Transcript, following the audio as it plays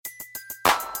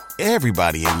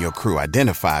Everybody in your crew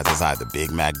identifies as either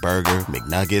Big Mac Burger,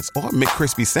 McNuggets, or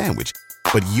McCrispy Sandwich.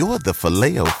 But you're the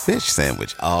Filet-O-Fish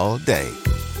Sandwich all day.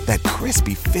 That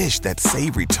crispy fish, that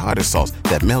savory tartar sauce,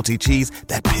 that melty cheese,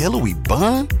 that pillowy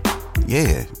bun.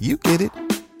 Yeah, you get it.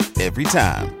 Every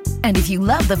time. And if you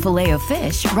love the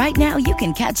Filet-O-Fish, right now you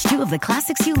can catch two of the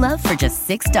classics you love for just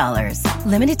 $6.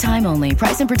 Limited time only.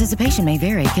 Price and participation may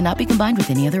vary. Cannot be combined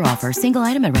with any other offer. Single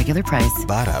item at regular price.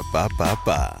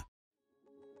 Ba-da-ba-ba-ba.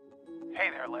 Hey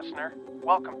there, listener.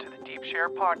 Welcome to the Deep Share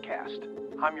Podcast.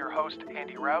 I'm your host,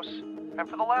 Andy Rouse, and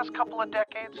for the last couple of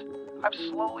decades, I've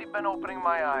slowly been opening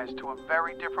my eyes to a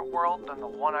very different world than the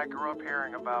one I grew up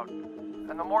hearing about.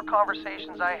 And the more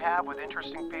conversations I have with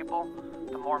interesting people,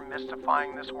 the more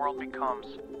mystifying this world becomes.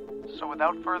 So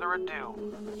without further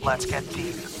ado, let's get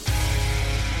deep.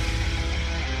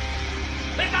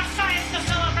 We've got science to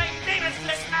celebrate! Demons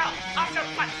list now! Off your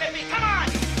butt, baby! Come on!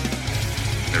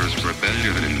 There is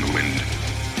rebellion in the wind.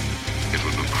 It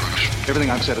will be crushed. Everything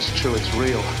I've said is true. It's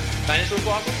real. Dinosaur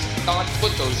fossils? I'd like to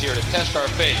put those here to test our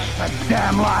faith. A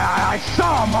damn lie. I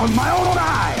saw them with my own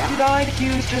eye. Did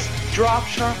IQs just drop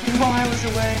sharply while I was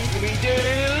away? We did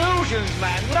illusions,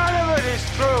 man. None of it is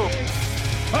true.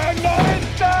 I'm not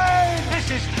insane.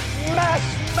 This is mass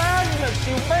madness,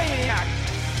 you maniac.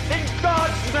 In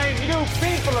God's name, you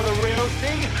people are the real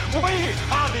thing. We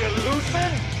are the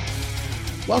illusion.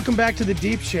 Welcome back to the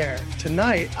Deep Share.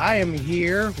 Tonight, I am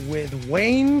here with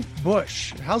Wayne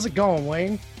Bush. How's it going,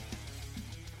 Wayne?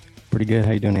 Pretty good.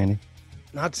 How you doing, Andy?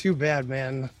 Not too bad,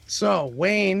 man. So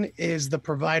Wayne is the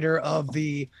provider of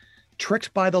the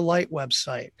Tricked by the Light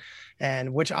website,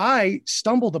 and which I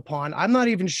stumbled upon. I'm not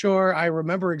even sure I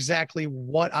remember exactly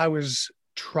what I was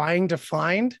trying to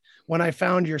find when I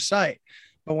found your site.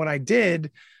 But when I did,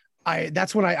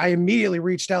 that's when I immediately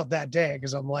reached out that day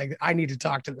because I'm like, I need to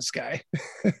talk to this guy.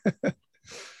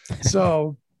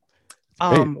 So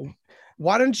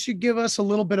why don't you give us a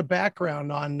little bit of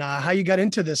background on how you got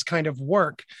into this kind of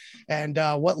work and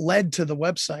what led to the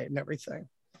website and everything?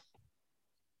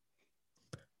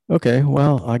 Okay,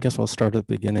 well, I guess I'll start at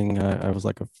the beginning. I was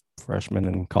like a freshman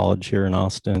in college here in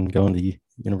Austin, going to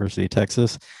University of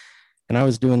Texas. And I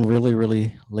was doing really,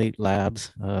 really late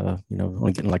labs,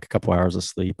 only getting like a couple hours of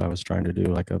sleep. I was trying to do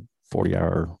like a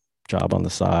 40-hour job on the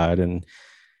side. And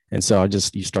so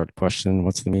you start to question,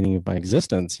 what's the meaning of my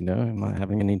existence? Am I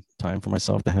having any time for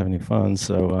myself to have any fun?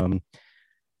 So,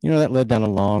 that led down a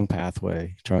long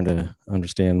pathway, trying to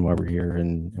understand why we're here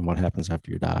and what happens after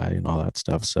you die and all that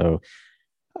stuff. So,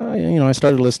 I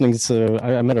started listening. So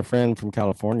I met a friend from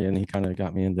California, and he kind of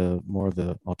got me into more of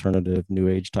the alternative new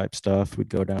age type stuff. We'd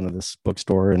go down to this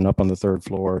bookstore, and up on the third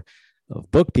floor of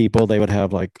Book People, they would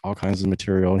have like all kinds of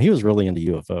material. And he was really into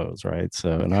UFOs, right?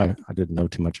 So, and I didn't know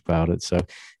too much about it. So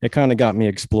it kind of got me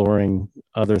exploring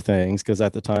other things, because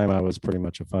at the time I was pretty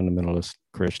much a fundamentalist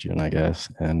Christian, I guess.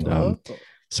 And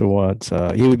so what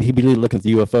he'd be looking at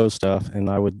the UFO stuff, and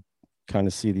I would kind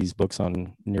of see these books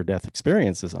on near-death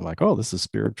experiences. I'm like, oh, this is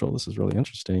spiritual. This is really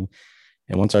interesting.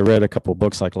 And once I read a couple of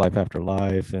books like Life After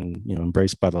Life and,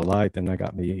 Embraced by the Light, then that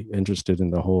got me interested in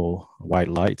the whole white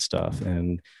light stuff.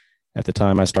 And at the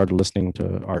time I started listening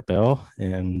to Art Bell,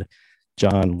 and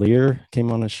John Lear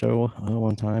came on a show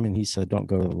one time, and he said, don't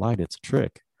go to the light, it's a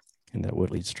trick. And that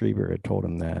Whitley Strieber had told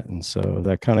him that. And so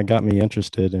that kind of got me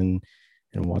interested in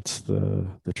what's the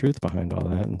truth behind all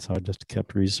that. And so I just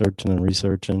kept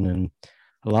researching, and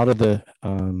a lot of the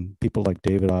people like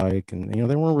David Icke, and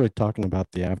they weren't really talking about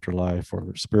the afterlife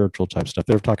or spiritual type stuff.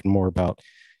 They were talking more about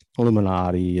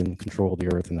Illuminati and control of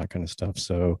the earth and that kind of stuff.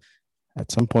 So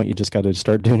at some point you just got to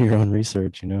start doing your own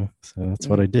research, so that's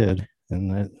what I did.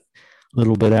 And that, a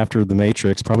little bit after The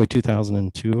Matrix, probably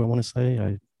 2002, I want to say,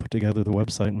 I put together the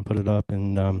website and put it up,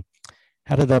 and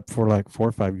had it up for like 4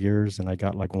 or 5 years, and I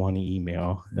got like one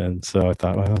email. And so I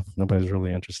thought, well, nobody's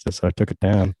really interested. So I took it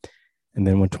down. And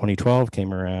then when 2012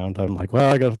 came around, I'm like,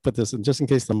 well, I got to put this in, just in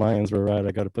case the Mayans were right,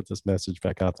 I got to put this message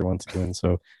back out there once again.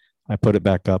 So I put it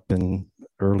back up in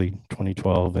early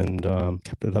 2012 and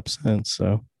kept it up since.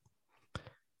 So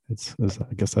it's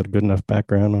I guess I had a good enough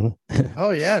background on it. Oh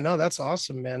yeah, no, that's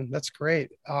awesome, man. That's great.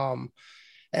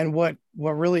 And what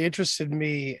really interested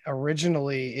me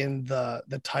originally in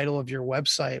the title of your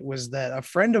website was that a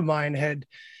friend of mine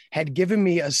had given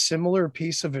me a similar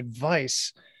piece of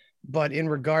advice, but in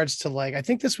regards to, like, I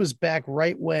think this was back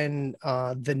right when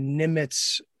the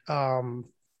Nimitz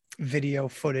video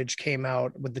footage came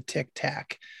out with the Tic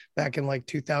Tac back in like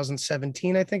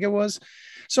 2017, I think it was.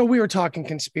 So we were talking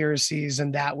conspiracies,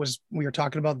 and we were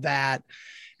talking about that.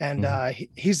 And I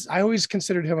always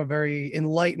considered him a very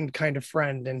enlightened kind of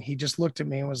friend. And he just looked at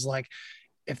me and was like,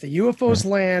 if the UFOs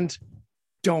land,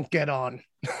 don't get on.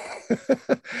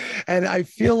 And I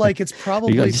feel like it's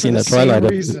probably you for seen the that same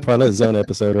reason. Twilight Zone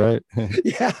episode, right?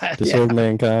 Yeah, To serve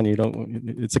mankind, you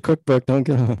don't. It's a cookbook. Don't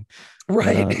get on.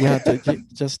 right.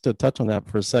 Just to touch on that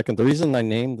for a second, the reason I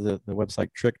named the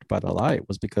website "Tricked by the Light"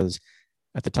 was because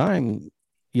at the time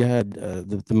you had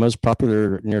the most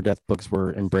popular near-death books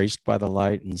were "Embraced by the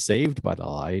Light" and "Saved by the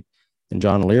Light," and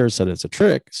John Lear said it's a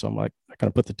trick. So I'm like, I kind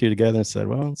of put the two together and said,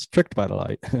 well, it's tricked by the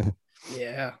light.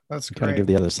 Yeah, that's great. Kind of give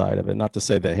the other side of it, not to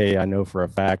say that, hey, I know for a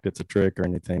fact it's a trick or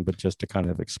anything, but just to kind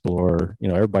of explore.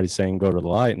 Everybody's saying go to the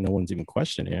light, and no one's even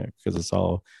questioning it because it's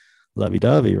all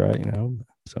lovey-dovey, right?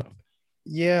 So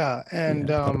yeah, and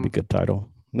that'd be a good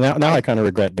title. Now I kind of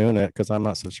regret doing it because I'm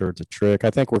not so sure it's a trick. I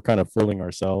think we're kind of fooling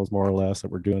ourselves more or less that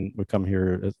we come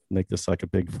here to make this like a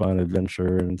big fun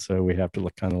adventure, and so we have to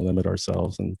kind of limit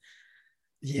ourselves. And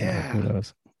who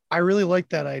knows? I really like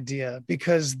that idea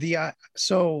because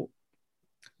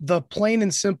the plain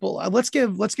and simple, let's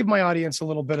give my audience a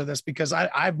little bit of this because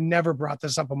I've never brought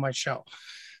this up on my show.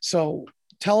 So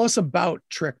tell us about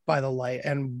Tricked by the Light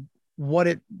and what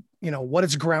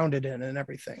it's grounded in and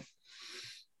everything.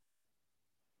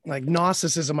 Like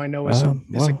Gnosticism, I know is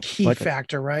a key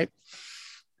factor, right?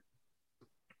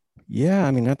 Yeah,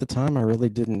 I mean, at the time, I really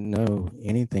didn't know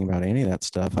anything about any of that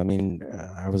stuff. I mean,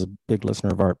 I was a big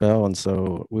listener of Art Bell, and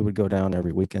so we would go down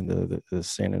every weekend to the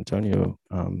San Antonio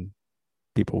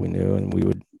people we knew, and we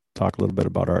would talk a little bit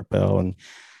about Art Bell and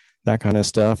that kind of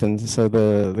stuff. And so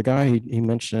the guy, he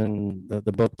mentioned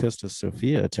the book Pistis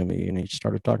Sophia to me, and he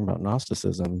started talking about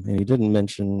Gnosticism, and he didn't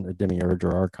mention a demiurge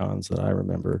or archons that I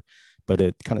remember, but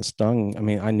it kind of stung. I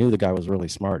mean, I knew the guy was really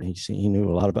smart. He knew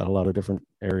a lot about a lot of different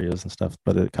areas and stuff,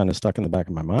 but it kind of stuck in the back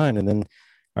of my mind. And then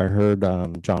I heard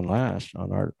John Lash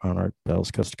on Art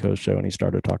Bell's Coast to Coast show, and he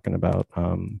started talking about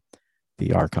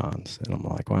the archons, and I'm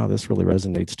like, wow, this really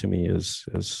resonates to me as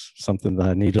something that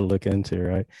I need to look into,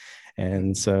 right?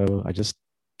 And so I just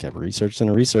kept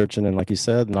researching, and like you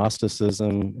said,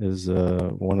 Gnosticism is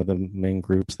one of the main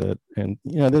groups that, and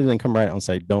they didn't come right out and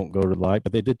say don't go to the light,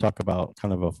 but they did talk about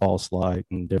kind of a false light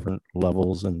and different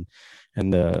levels, and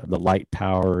the light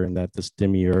power, and that this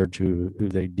demiurge who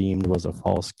they deemed was a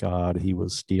false god, he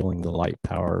was stealing the light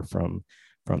power from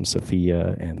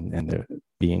Sophia and the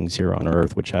beings here on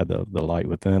earth, which had the light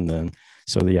within them.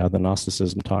 So the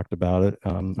Gnosticism talked about it,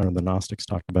 or the Gnostics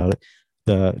talked about it.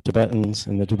 The Tibetans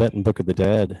in the Tibetan Book of the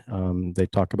Dead, they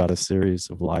talk about a series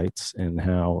of lights and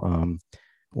how,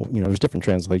 there's different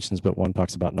translations, but one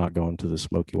talks about not going to the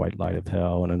smoky white light of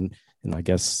hell. And I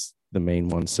guess the main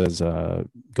one says,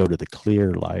 go to the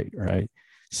clear light, right?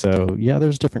 So yeah,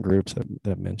 there's different groups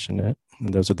that mention it.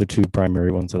 And those are the two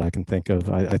primary ones that I can think of.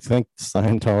 I think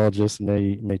Scientologists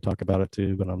may talk about it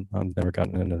too, but I've never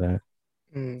gotten into that.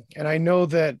 And I know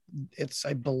that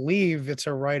I believe it's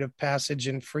a rite of passage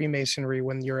in Freemasonry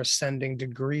when you're ascending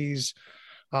degrees.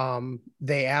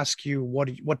 They ask you,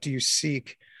 what do you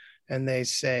seek? And they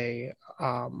say,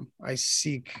 I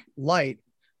seek light.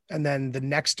 And then the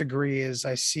next degree is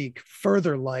I seek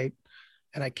further light.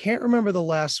 And I can't remember the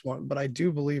last one, but I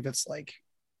do believe it's like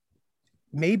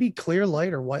maybe clear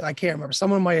light or white. I can't remember.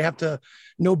 Someone might have to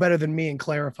know better than me and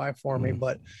clarify for me,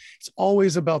 but it's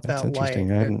always about That's that interesting.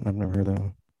 light. I've never heard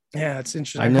that. Yeah, it's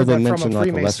interesting. I know they mentioned like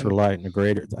a lesser light and a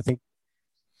greater. I think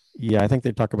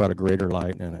they talk about a greater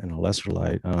light and a lesser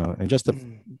light. And just to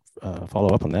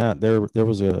follow up on that, there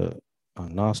was a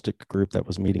Gnostic group that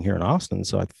was meeting here in Austin,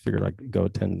 so I figured I'd go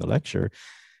attend the lecture.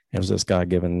 It was this guy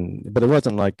giving, but it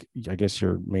wasn't like, I guess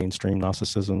your mainstream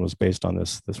Gnosticism was based on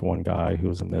this one guy who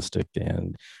was a mystic.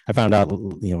 And I found out,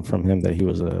 from him that he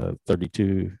was a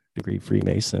 32-degree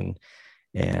Freemason.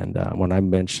 And when I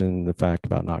mentioned the fact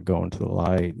about not going to the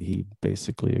light, he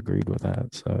basically agreed with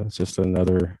that. So it's just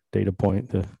another data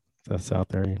point that's out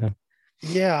there,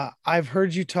 Yeah, I've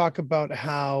heard you talk about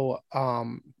how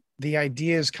the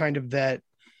idea is kind of that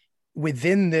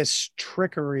within this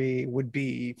trickery would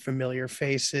be familiar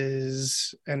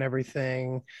faces and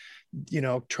everything,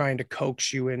 trying to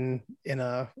coax you in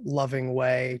a loving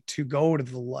way to go to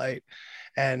the light.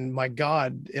 And my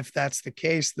God, if that's the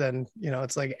case, then,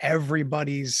 it's like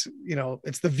everybody's,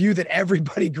 it's the view that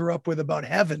everybody grew up with about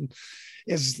heaven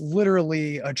is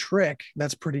literally a trick.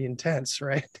 That's pretty intense,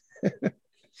 right?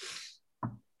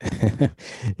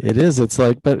 It is. It's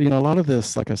like, but a lot of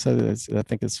this, like I said, I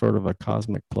think it's sort of a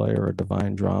cosmic play or a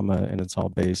divine drama, and it's all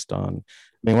based on,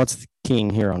 what's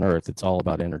king here on earth? It's all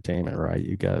about entertainment, right?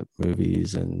 You got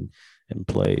movies and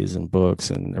plays and books,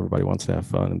 and everybody wants to have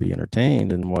fun and be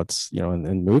entertained. And what's,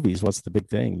 in movies, what's the big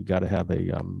thing? You got to have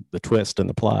the twist in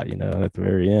the plot, at the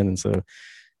very end. And so,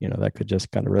 that could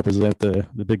just kind of represent the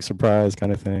big surprise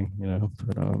kind of thing,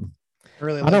 but I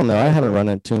really I like don't know. that I haven't idea. run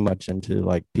into too much into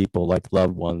like people like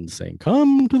loved ones saying,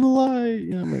 "Come to the light."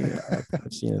 You know, I mean,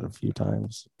 I've seen it a few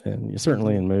times, and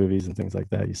certainly Mhm. in movies and things like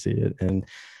that, you see it. And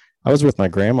I was with my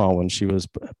grandma when she was,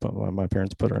 my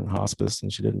parents put her in hospice,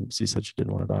 and she said she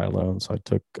didn't want to die alone. So I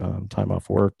took time off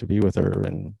work to be with her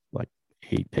in like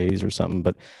 8 days or something.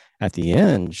 But at the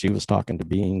end, she was talking to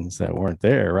beings that weren't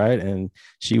there, right? And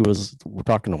she was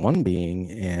talking to one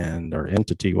being and or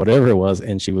entity, whatever it was,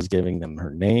 and she was giving them her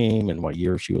name and what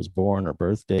year she was born, her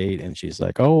birth date, and she's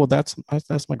like, "Oh, that's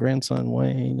my grandson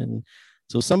Wayne." And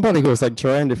so somebody was like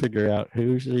trying to figure out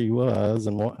who she was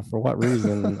and for what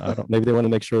reason. I don't. Maybe they want to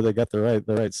make sure they got the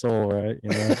right soul, right? You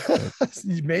know. But,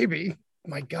 Maybe.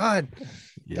 My God,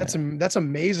 yeah. that's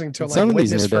amazing to And like some of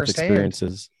these witness near-death firsthand.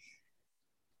 experiences.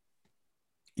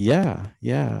 Yeah.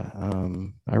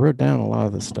 I wrote down a lot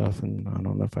of this stuff, and I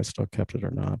don't know if I still kept it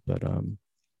or not, but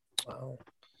Wow.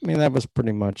 I mean, that was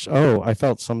pretty much. Oh, I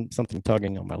felt something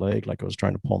tugging on my leg, like it was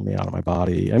trying to pull me out of my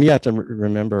body. I mean, you have to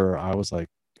remember, I was like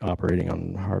operating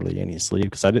on hardly any sleep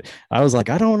because I was like,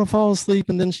 I don't want to fall asleep,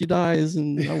 and then she dies,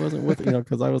 and I wasn't with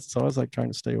because I was like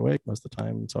trying to stay awake most of the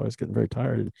time, so I was getting very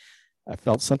tired. I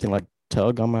felt something like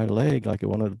tug on my leg, like it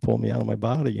wanted to pull me out of my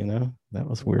body. That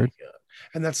was Oh my weird. God.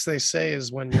 And that's they say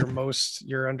is when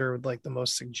you're under like the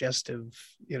most suggestive,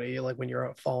 you like when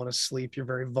you're falling asleep, you're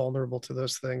very vulnerable to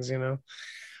those things.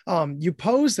 You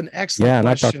posed an excellent Yeah, and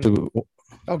I talked question. to.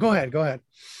 Oh, go ahead. Go ahead.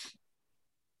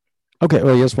 Okay,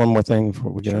 well, just one more thing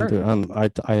before we get Sure. into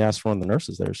it. I asked one of the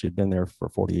nurses there. She'd been there for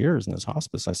 40 years in this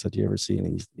hospice. I said, "Do you ever see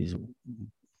any these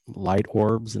light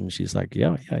orbs?" And she's like,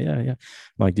 "Yeah." I'm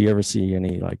like, "Do you ever see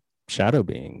any like shadow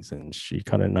beings?" And she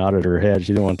kind of nodded her head.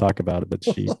 She didn't want to talk about it, but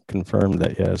she confirmed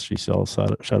that yes, she saw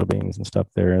shadow beings and stuff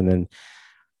there. And then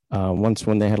once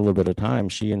when they had a little bit of time,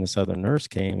 she and this other nurse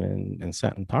came and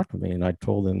sat and talked with me, and I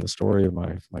told them the story of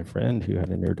my friend who had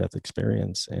a near death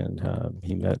experience, and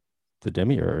he met the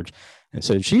demiurge. And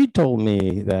so she told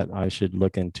me that I should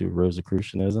look into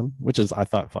Rosicrucianism, which is I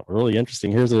thought really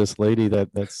interesting. Here's this lady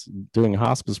that's doing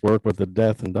hospice work with the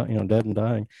death and dead and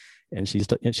dying, and she's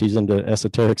into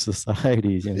esoteric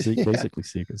societies, Yeah, basically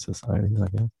secret societies, I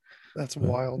guess. that's But,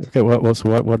 wild. okay, what was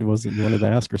it you wanted to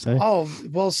ask or say? Oh,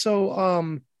 well,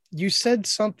 so you said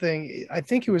something, I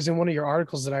think it was in one of your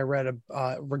articles that I read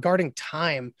regarding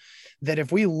time, that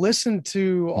if we listen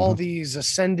to all Mm-hmm. these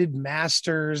ascended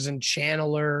masters and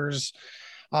channelers,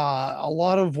 a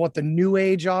lot of what the new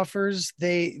age offers,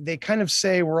 they kind of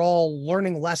say we're all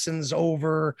learning lessons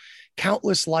over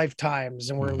countless lifetimes,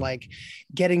 and we're Mm-hmm. like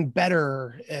getting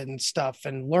better and stuff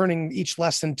and learning each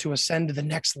lesson to ascend to the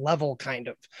next level kind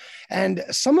of. And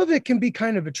some of it can be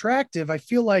kind of attractive. I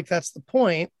feel like that's the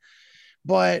point,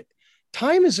 but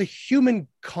time is a human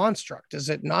construct, is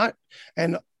it not?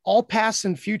 And all past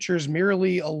and future is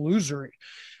merely illusory.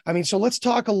 I mean, so let's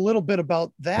talk a little bit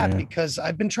about that, Yeah. because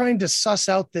I've been trying to suss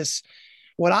out this,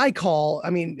 what I call,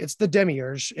 I mean, it's the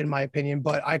demiurge in my opinion,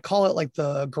 but I call it like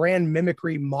the grand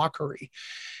mimicry mockery.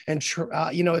 And,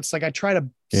 it's like I try to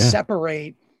Yeah.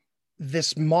 separate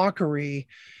this mockery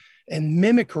and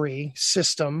mimicry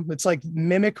system. It's like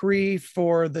mimicry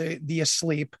for the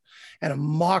asleep and a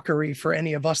mockery for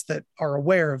any of us that are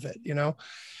aware of it.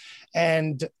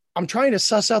 And I'm trying to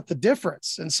suss out the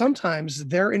difference. And sometimes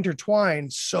they're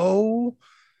intertwined so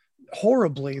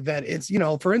horribly that it's,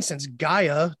 for instance,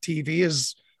 Gaia TV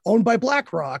is owned by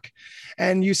BlackRock,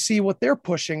 and you see what they're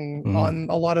pushing Mm. on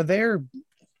a lot of their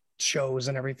shows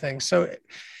and everything. So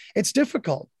it's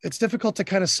difficult. It's difficult to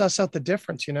kind of suss out the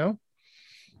difference.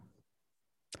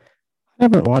 I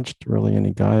haven't watched really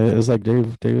any Guy. Is like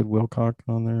David Wilcock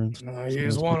on there and He some of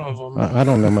is those one people. of them. I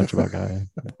don't know much about Guy.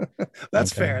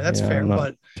 That's Okay, fair. That's yeah, fair. I'm not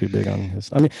But too big on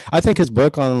his. I mean, I think his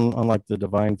book on like the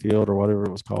Divine Field or whatever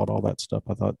it was called, all that stuff.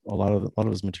 I thought a lot of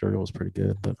his material was pretty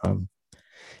good. But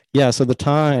yeah. So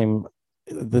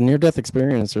the near death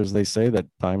experiencers, they say that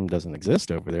time doesn't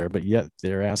exist over there, but yet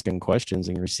they're asking questions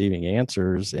and receiving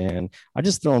answers. And I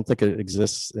just don't think it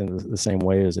exists in the same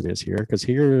way as it is here. Because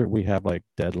here we have like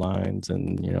deadlines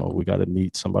and, we got to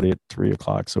meet somebody at 3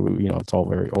 o'clock. So, it's all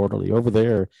very orderly. Over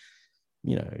there,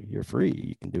 you're free.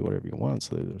 You can do whatever you want.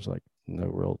 So there's like no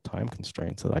real time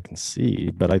constraints that I can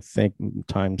see. But I think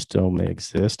time still may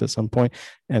exist at some point.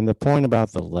 And the point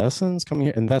about the lessons coming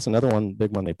here, and that's another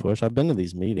big one they push. I've been to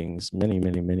these meetings, many,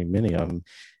 many, many, many of them,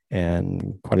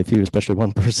 and quite a few, especially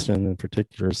one person in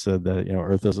particular said that,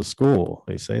 Earth is a school.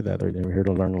 They say that they're here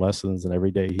to learn lessons, and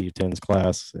every day he attends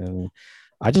class. And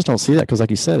I just don't see that because, like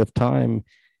you said, if time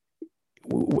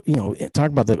talk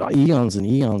about the eons and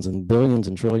eons and billions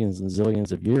and trillions and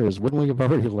zillions of years, wouldn't we have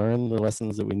already learned the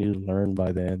lessons that we need to learn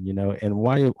by then?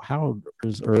 And how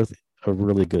is Earth a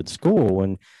really good school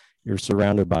when you're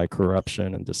surrounded by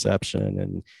corruption and deception,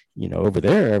 and over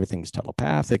there everything's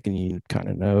telepathic, and you kind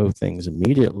of know things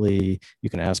immediately. You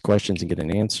can ask questions and get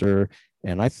an answer.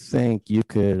 And I think you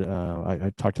could.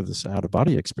 I talked to this out of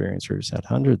body experiencer who's had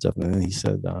hundreds of them, and he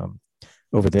said,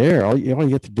 over there, all you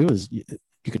have to do is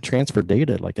you could transfer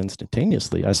data like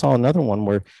instantaneously. I saw another one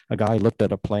where a guy looked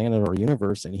at a planet or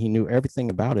universe and he knew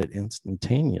everything about it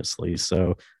instantaneously.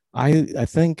 So I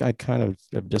think I kind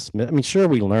of dismissed. I mean, sure,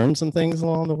 we learned some things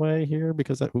along the way here,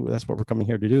 because that's what we're coming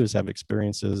here to do, is have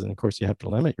experiences. And of course, you have to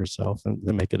limit yourself and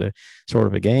to make it a sort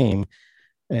of a game.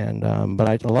 And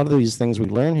but a lot of these things we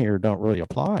learn here don't really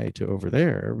apply to over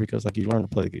there, because like you learn to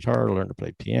play the guitar, learn to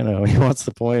play piano. What's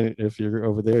the point if you're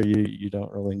over there? You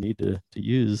don't really need to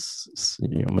use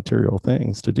material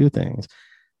things to do things,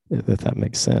 if that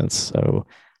makes sense. So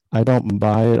I don't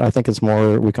buy it. I think it's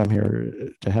more we come here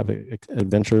to have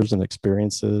adventures and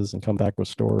experiences and come back with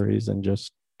stories and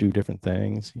just do different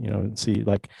things. And see,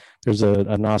 like there's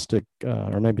a Gnostic,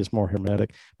 or maybe it's more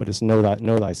Hermetic, but it's know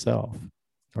thyself.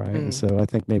 Right. And so I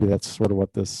think maybe that's sort of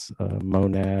what this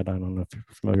monad, I don't know if you're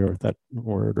familiar with that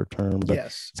word or term, but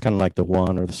yes, it's kind of like the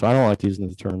one, or so I don't like using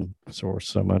the term source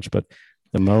so much, but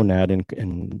the monad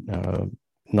in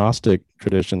Gnostic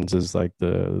traditions is like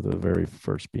the very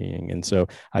first being. And so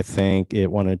I think it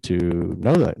wanted to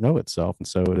know itself. And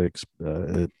so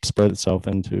it split itself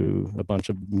into a bunch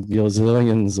of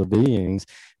zillions of beings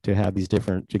to have these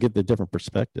to get the different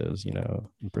perspectives,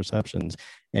 and perceptions.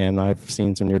 And I've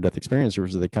seen some near-death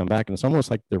experiencers that they come back and it's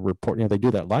almost like they're reporting, they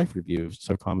do that life review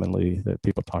so commonly that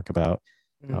people talk about.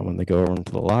 When they go over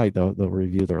into the light, they'll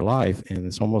review their life, and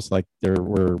it's almost like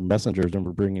we're messengers and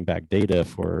we're bringing back data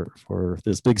for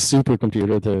this big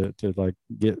supercomputer to like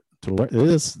get to learn.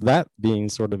 That being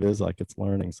sort of is like it's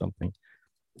learning something.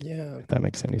 Yeah, if that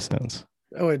makes any sense.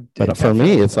 But for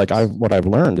me, it's like what I've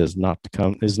learned is not to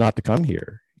come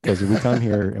here, because we come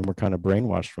here and we're kind of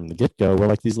brainwashed from the get-go. We're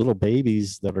like these little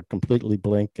babies that are completely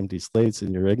blank, empty slates,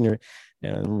 and you're ignorant.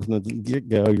 And from the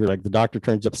get-go, you're like, the doctor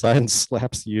turns upside and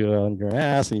slaps you on your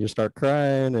ass, and you start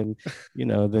crying. And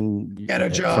then get a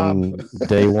job. From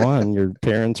day one, your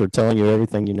parents are telling you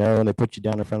everything and they put you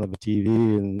down in front of the TV,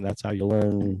 and that's how you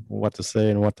learn what to say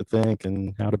and what to think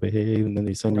and how to behave. And then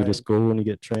they send you to school and you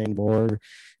get trained more. And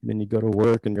then you go to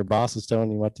work and your boss is telling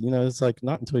you what to, it's like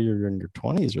not until you're in your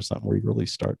 20s or something where you really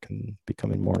start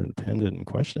becoming more independent and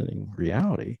questioning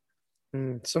reality.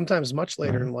 Sometimes much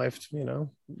later in life,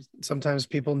 sometimes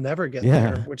people never get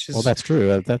there, which is, well, that's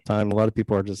true. At that time, a lot of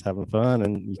people are just having fun,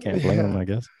 and you can't blame them, I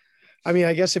guess. I mean,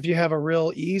 I guess if you have a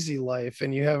real easy life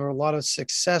and you have a lot of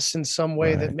success in some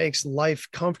way that makes life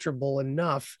comfortable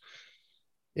enough,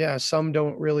 some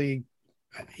don't really,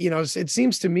 it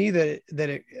seems to me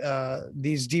that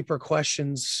these deeper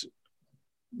questions,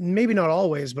 maybe not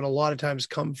always, but a lot of times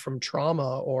come from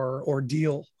trauma or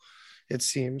ordeal. It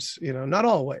seems, not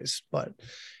always, but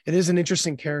it is an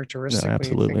interesting characteristic. No,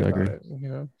 absolutely, when you think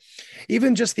about it,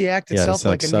 even just the act itself,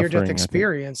 like a near-death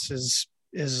experience,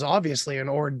 is obviously an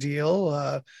ordeal.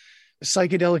 A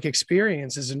psychedelic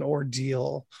experience is an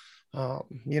ordeal.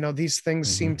 These things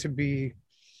seem to be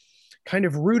kind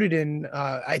of rooted in,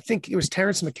 I think it was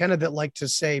Terence McKenna that liked to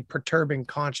say perturbing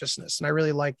consciousness. And I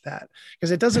really like that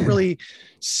because it doesn't really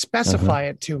specify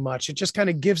it too much. It just kind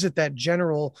of gives it that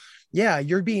general,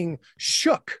 you're being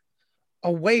shook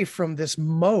away from this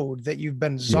mode that you've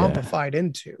been zombified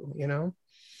into,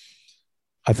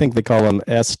 I think they call them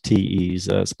STEs,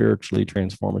 spiritually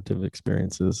transformative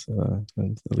experiences.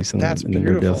 At least in the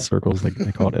near-death circles,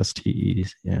 they call it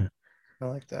STEs. Yeah. I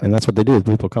like that. And that's what they do.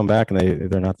 People come back and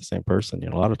they're not the same person.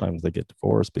 A lot of times they get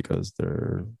divorced because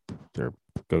they're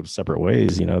go separate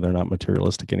ways. They're not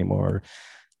materialistic anymore.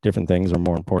 Different things are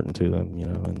more important to them.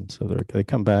 And so they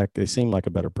come back. They seem like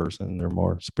a better person. They're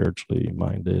more spiritually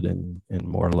minded and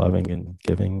more loving and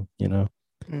giving.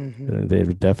 They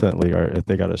definitely are.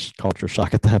 They got a culture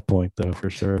shock at that point, though, for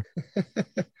sure.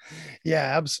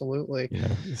 Yeah, absolutely.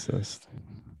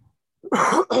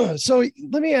 So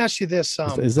let me ask you this: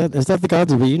 is that the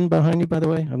Gods of Eden behind you? By the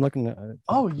way, I'm looking at.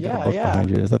 Behind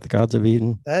you. Is that the Gods of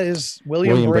Eden? That is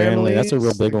William Bramley. That's a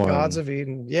real big one. Gods of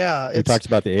Eden. Yeah, it talks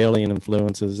about the alien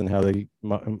influences and how they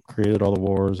created all the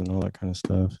wars and all that kind of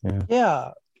stuff.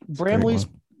 Yeah.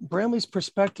 Bramley's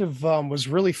perspective was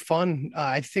really fun.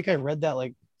 I think I read that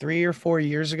like 3 or 4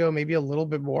 years ago, maybe a little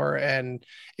bit more, and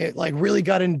it like really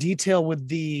got in detail with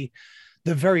the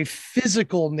very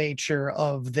physical nature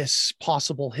of this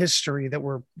possible history that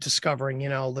we're discovering,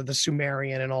 the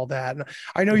Sumerian and all that. And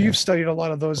I know you've studied a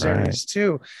lot of those areas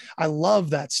too. I love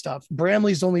that stuff.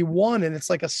 Bramley's only one, and it's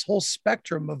like a whole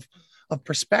spectrum of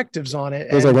perspectives on it.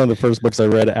 It was like one of the first books I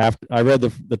read after I read the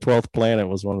 12th Planet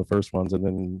was one of the first ones, and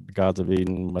then Gods of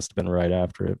Eden must have been right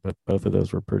after it. But both of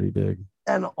those were pretty big.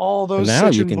 And all those and now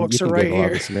you can books you can are get right a lot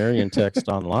here. of Sumerian text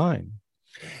online.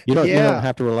 You don't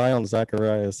have to rely on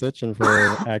Zechariah Sitchin for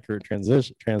an accurate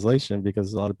translation,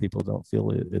 because a lot of people don't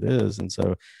feel it is. And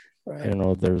so,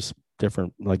 there's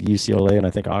different, like UCLA and I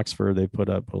think Oxford, they put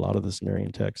up a lot of the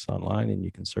Sumerian texts online, and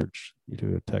you can search, you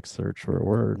do a text search for a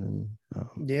word. And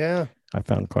I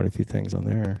found quite a few things on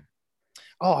there.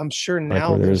 Oh, I'm sure like now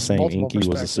where they're there's saying Enki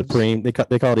was a supreme, they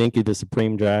called Enki the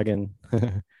supreme dragon.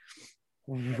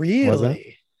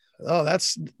 Really? Oh,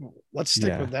 let's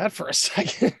stick with that for a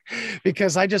second,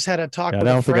 because I just had a talk with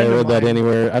a friend of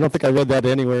mine. I don't think I read that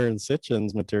anywhere in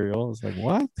Sitchin's material. It's like,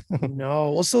 what?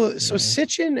 No. Well, so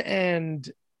Sitchin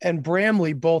and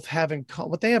Bramley both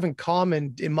what they have in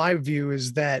common, in my view,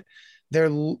 is that they're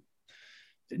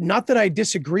not that I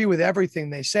disagree with everything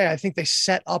they say. I think they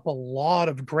set up a lot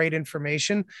of great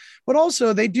information, but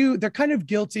also they're kind of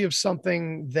guilty of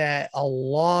something that a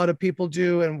lot of people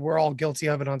do. And we're all guilty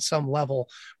of it on some level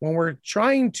when we're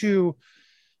trying to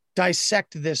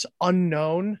dissect this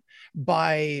unknown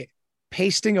by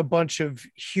pasting a bunch of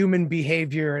human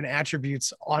behavior and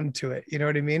attributes onto it. You know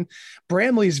what I mean?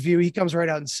 Bramley's view, he comes right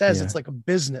out and says it's like a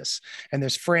business, and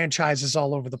there's franchises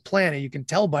all over the planet. You can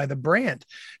tell by the brand.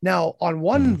 Now, on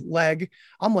one leg,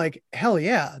 I'm like, hell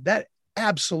yeah, that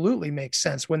absolutely makes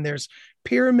sense. When there's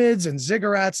pyramids and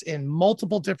ziggurats in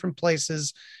multiple different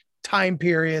places, time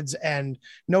periods, and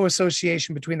no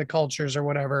association between the cultures or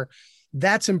whatever,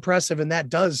 that's impressive. And that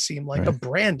does seem like a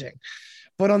branding.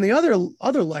 But on the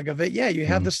other leg of it, you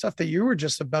have the stuff that you were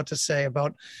just about to say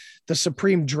about the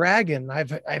supreme dragon.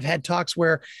 I've had talks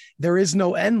where there is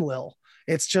no Enlil.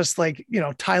 It's just like,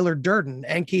 Tyler Durden,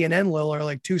 Enki and Enlil are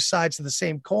like two sides of the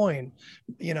same coin.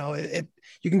 You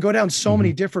can go down so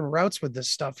many different routes with this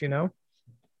stuff,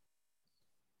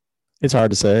 It's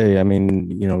hard to say. I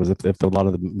mean, if a lot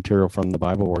of the material from the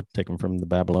Bible were taken from the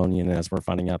Babylonian, as we're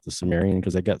finding out the Sumerian,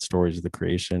 because they got stories of the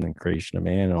creation of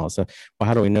man and all that stuff. Well,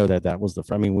 how do we know that was the?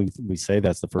 I mean, we say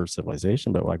that's the first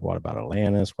civilization, but like, what about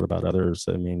Atlantis? What about others?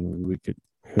 I mean,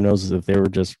 who knows if they were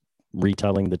just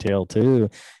retelling the tale too?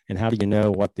 And how do you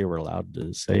know what they were allowed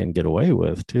to say and get away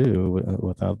with too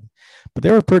without? But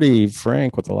they were pretty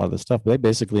frank with a lot of the stuff. They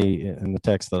basically, in the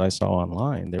text that I saw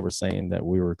online, they were saying that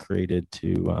we were created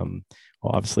to,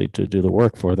 obviously to do the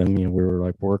work for them. We were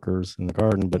like workers in the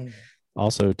garden, but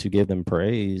also to give them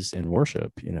praise and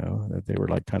worship. That they were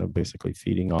like kind of basically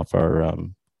feeding off our, I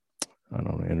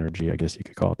don't know, energy, I guess you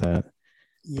could call it that.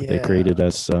 But they created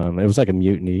us. It was like a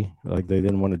mutiny. Like they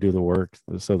didn't want to do the work,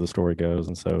 so the story goes,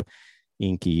 and so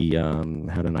Enki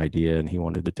had an idea, and he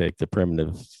wanted to take the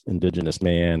primitive indigenous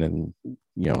man and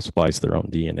splice their own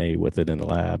DNA with it in a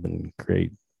lab and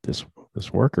create this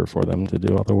worker for them to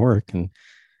do all the work. And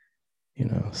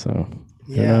so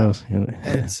who knows? And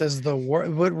it says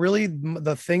but really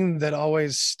the thing that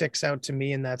always sticks out to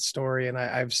me in that story, and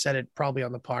I've said it probably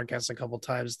on the podcast a couple of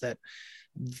times, that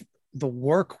the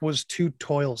work was too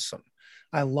toilsome.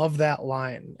 I love that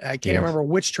line. I can't remember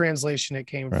which translation it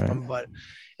came from, but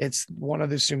it's one of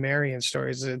the Sumerian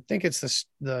stories. I think it's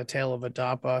the tale of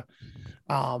Adapa,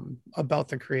 about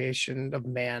the creation of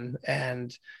man,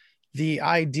 and the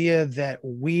idea that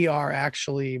we are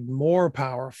actually more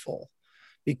powerful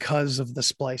because of the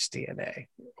spliced DNA,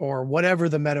 or whatever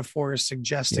the metaphor is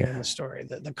suggesting in the story.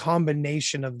 The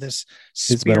combination of this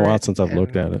spirit. It's been a while since I've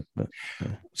looked at it. But,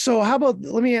 so how about,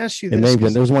 let me ask you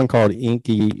this. There's one called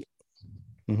Enki.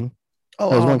 There's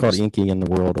one called Enki in the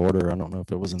World Order. I don't know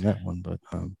if it was in that one, but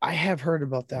I have heard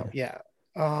about that.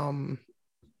 What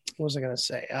was I going to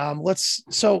say?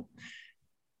 So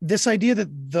this idea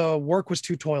that the work was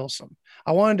too toilsome,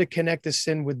 I wanted to connect this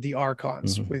in with the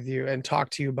archons with you and talk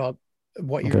to you about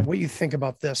what you think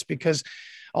about this, because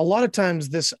a lot of times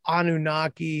this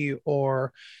Anunnaki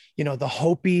or the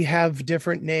Hopi have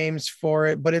different names for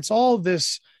it, but it's all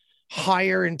this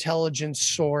higher intelligence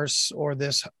source or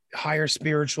this higher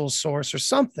spiritual source or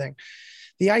something.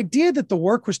 The idea that the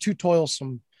work was too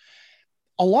toilsome,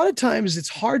 a lot of times it's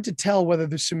hard to tell whether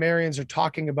the Sumerians are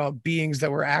talking about beings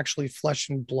that were actually flesh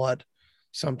and blood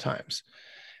sometimes.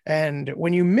 And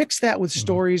when you mix that with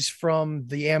stories from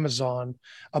the Amazon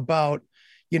about,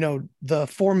 the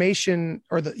formation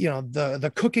or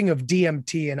the cooking of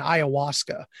DMT and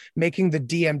ayahuasca, making the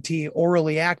DMT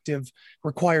orally active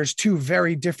requires two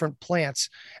very different plants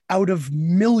out of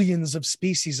millions of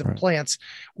species of plants.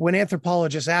 When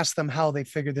anthropologists asked them how they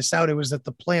figured this out, it was that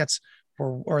the plants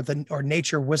or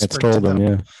nature It's whispered told to them, them.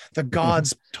 yeah. The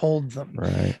gods told them.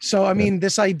 Right. So, I mean,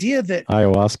 this idea that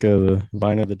ayahuasca, the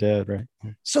vine of the dead, right?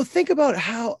 so think about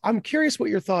how, I'm curious what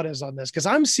your thought is on this, because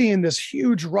I'm seeing this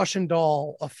huge Russian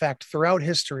doll effect throughout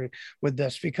history with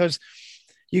this, because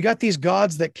you got these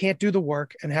gods that can't do the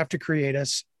work and have to create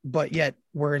us, but yet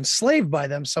we're enslaved by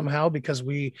them somehow because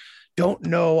we don't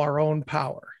know our own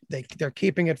power. They're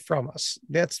keeping it from us.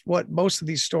 That's what most of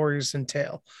these stories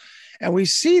entail. And we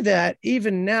see that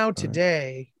even now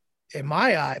today, in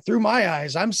my eye, through my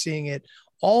eyes, I'm seeing it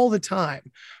all the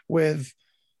time with,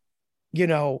 you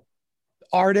know,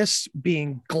 artists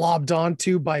being globbed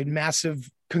onto by massive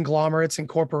conglomerates and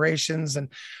corporations, and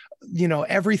you know,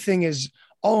 everything is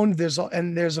owned.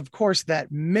 There's of course that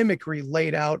mimicry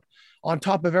laid out on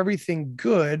top of everything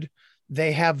good.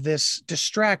 They have this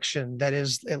distraction that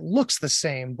is, it looks the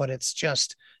same, but it's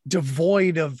just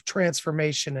devoid of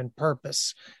transformation and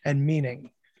purpose and meaning.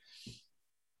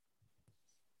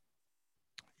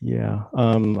 Yeah.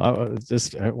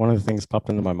 Just one of the things popped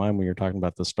into my mind when you're talking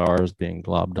about the stars being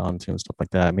globbed onto and stuff like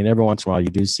that. I mean, every once in a while you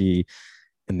do see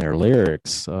in their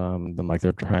lyrics, them like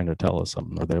they're trying to tell us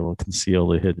something, or they will conceal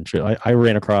the hidden truth. I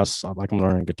ran across, like, I'm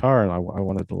learning guitar, and I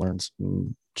wanted to learn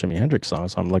some Jimi Hendrix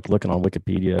songs. So I'm like looking on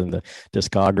Wikipedia and the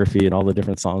discography and all the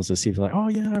different songs to see if like, oh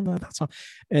yeah, I remember that song.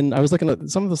 And I was looking at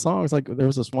some of the songs, like there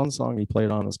was this one song he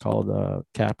played on, it's called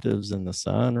Captives in the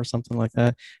Sun or something like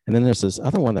that. And then there's this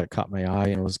other one that caught my eye,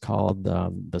 and it was called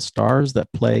The Stars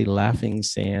That Play Laughing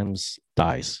Sam's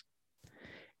Dice.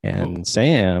 And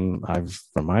Sam,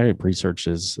 from my research,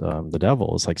 is the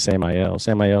devil. It's like Samael.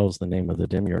 Samael is the name of the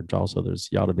demiurge. Also, there's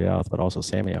Yaldabaoth, but also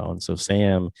Samael. And so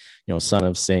Sam, you know, son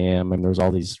of Sam, and there's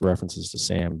all these references to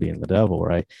Sam being the devil,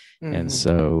 right? Mm-hmm. And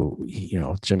so, you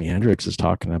know, Jimi Hendrix is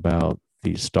talking about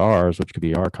these stars, which could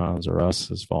be archons or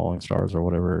us as falling stars or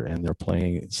whatever, and they're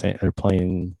playing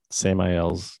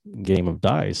Samael's game of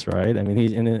dice, right? I mean,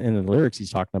 he's in the lyrics,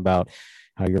 he's talking about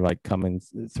how you're like coming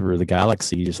through the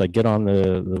galaxy, just like get on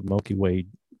the Milky Way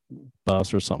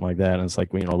bus or something like that, and it's like,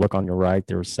 you know, look on your right,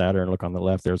 there's Saturn, look on the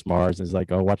left, there's Mars, and it's like,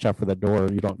 oh, watch out for that door,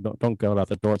 you don't go out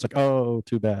the door. It's like, oh,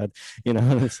 too bad, you know.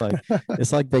 And it's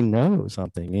like they know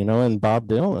something, you know. And Bob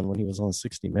Dylan, when he was on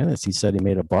 60 Minutes, he said he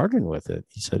made a bargain with it.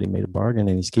 He said he made a bargain,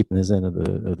 and he's keeping his end of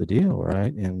the deal,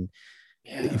 right? And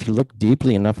if you look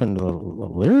deeply enough into the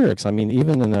lyrics, I mean,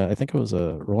 even in I think it was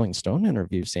a Rolling Stone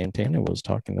interview, Santana was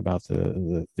talking about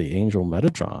the angel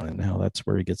Metatron and how that's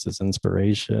where he gets his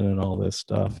inspiration and all this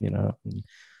stuff, you know. And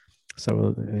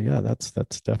so yeah, that's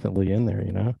definitely in there,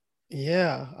 you know.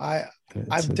 Yeah,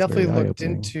 I've definitely looked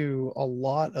into a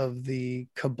lot of the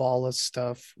Kabbalah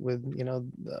stuff with, you know,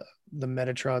 the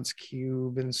Metatron's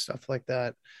cube and stuff like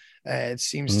that. It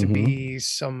seems to be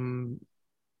some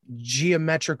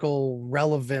geometrical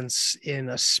relevance in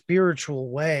a spiritual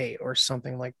way or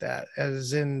something like that,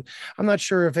 as in, I'm not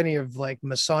sure if any of like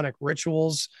Masonic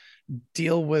rituals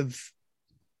deal with,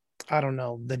 I don't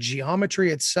know, the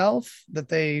geometry itself that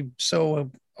they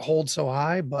hold so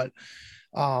high, but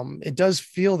it does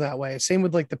feel that way. Same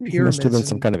with like the pyramids. Must have been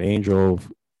some kind of angel,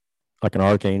 like an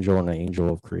archangel and an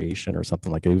angel of creation or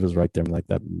something like it. He was right there, like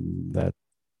that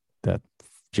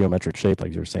geometric shape,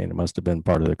 like you were saying. It must have been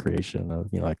part of the creation of,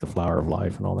 you know, like the flower of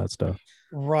life and all that stuff.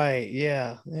 Right.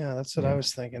 Yeah. That's what I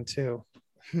was thinking too.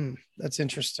 That's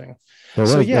interesting.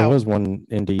 There was one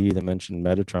NDE that mentioned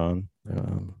Metatron.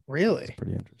 Really? It's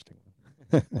pretty interesting.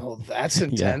 Well, that's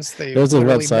intense. Yeah. There's a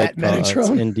website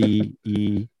called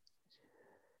NDE.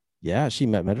 Yeah, she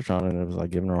met Metatron, and it was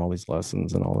like giving her all these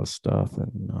lessons and all this stuff,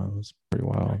 and it was pretty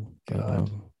wild.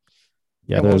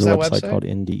 There's a website called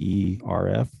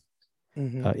NDERF.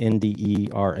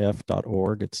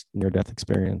 NDERF.org. It's Near Death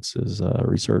Experiences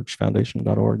Research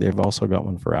Foundation.org. They've also got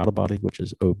one for out of body, which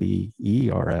is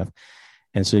OBERF.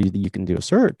 And so you can do a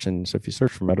search. And so if you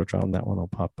search for Metatron, that one will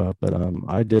pop up. But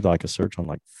I did like a search on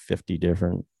like 50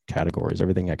 different categories,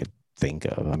 everything I could think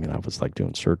of. I mean, I was like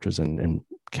doing searches and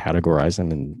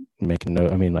categorizing and making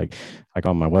note. I mean, like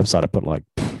on my website, I put like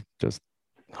just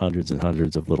hundreds and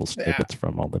hundreds of little snippets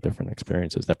from all the different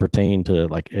experiences that pertain to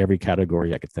like every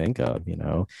category I could think of, you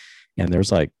know. And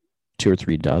there's like 2 or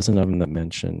 3 dozen of them that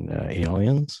mention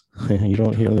aliens. You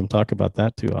don't hear them talk about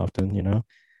that too often, you know.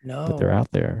 No, but they're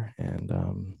out there,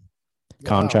 and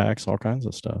contracts, all kinds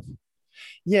of stuff.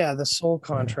 Yeah, the soul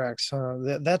contracts.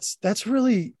 That's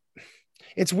really,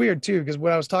 it's weird too, because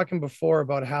when I was talking before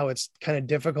about how it's kind of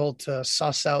difficult to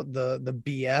suss out the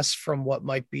BS from what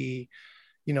might be,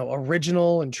 you know,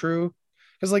 original and true,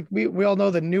 because like we all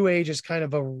know the New Age is kind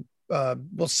of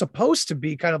supposed to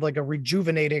be kind of like a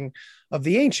rejuvenating of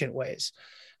the ancient ways,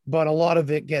 but a lot of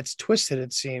it gets twisted,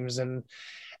 it seems. And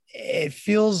it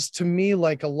feels to me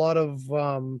like a lot of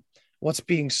what's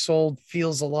being sold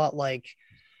feels a lot like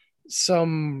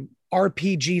some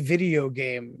RPG video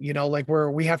game, like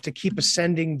where we have to keep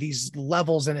ascending these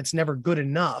levels and it's never good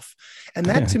enough. And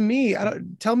that to me,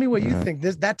 tell me what you think.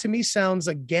 That to me sounds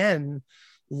again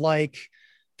like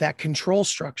that control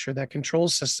structure, that control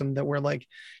system that we're like,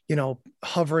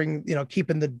 hovering,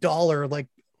 keeping the dollar like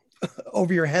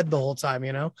over your head the whole time,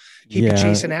 keep you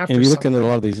chasing after. And you look at a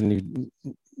lot of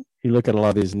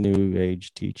these new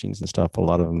age teachings and stuff. A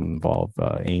lot of them involve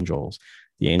angels.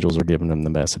 The angels are giving them the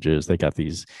messages. They got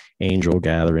these angel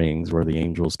gatherings where the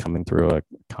angels coming through a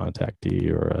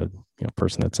contactee or a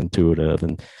person that's intuitive.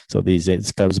 And so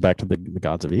it goes back to the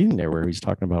gods of Eden there, where he's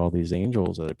talking about all these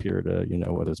angels that appear to,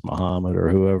 whether it's Muhammad or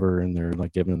whoever, and they're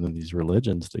like giving them these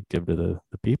religions to give to the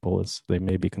people. They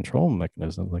may be control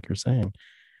mechanisms, like you're saying.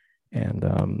 And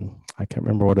I can't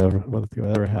remember what the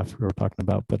other half we were talking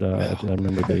about, but I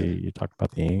remember you talked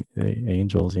about the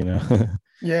angels,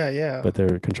 Yeah. But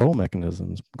they're control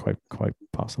mechanisms, quite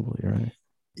possibly, right?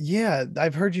 Yeah,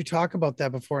 I've heard you talk about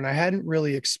that before, and I hadn't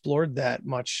really explored that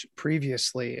much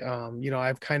previously.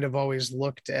 I've kind of always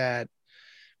looked at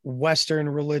Western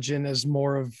religion as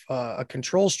more of a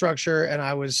control structure, and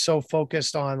I was so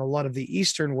focused on a lot of the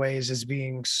Eastern ways as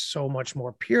being so much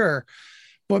more pure.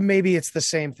 But maybe it's the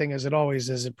same thing as it always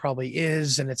is. It probably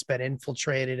is, and it's been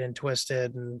infiltrated and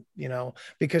twisted, and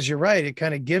because you're right, it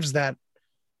kind of gives that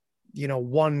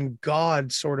one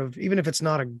God sort of, even if it's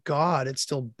not a God, it's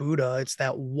still Buddha. It's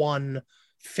that one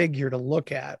figure to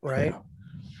look at, right?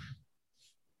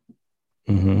 Yeah.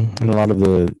 And a lot of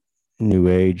the new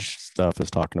age stuff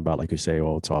is talking about, like you say,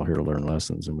 it's all here to learn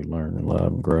lessons, and we learn and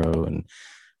love and grow.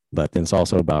 But then it's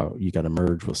also about, you got to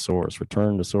merge with source,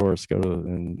 return to source,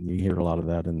 and you hear a lot of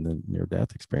that in the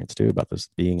near-death experience too, about this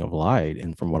being of light.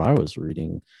 And from what I was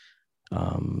reading,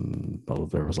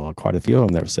 there was quite a few of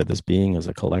them that said this being is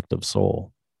a collective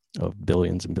soul of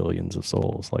billions and billions of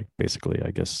souls, like basically,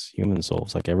 I guess, human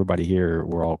souls. Like everybody here,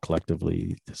 we're all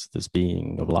collectively this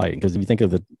being of light. Because if you think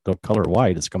of the color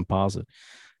white, it's a composite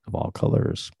of all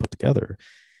colors put together.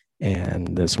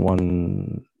 And this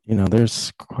one,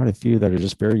 there's quite a few that are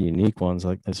just very unique ones,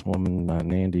 like this woman,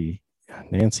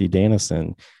 Nancy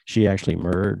Dennison. She actually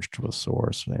merged with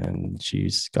Source, and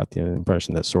she's got the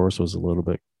impression that Source was a little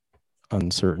bit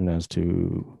uncertain as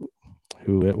to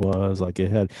who it was. Like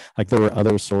there were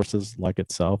other sources like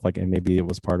itself, and maybe it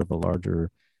was part of a larger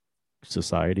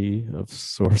society of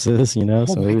sources, so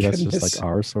maybe that's just like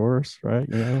our source, right?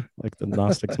 Like the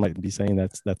Gnostics might be saying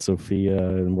that's Sophia,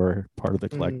 and we're part of the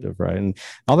collective, right? And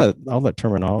all that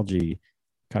terminology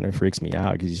kind of freaks me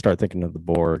out, because you start thinking of the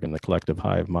Borg and the collective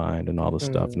hive mind and all this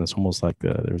stuff, and it's almost like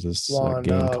there's this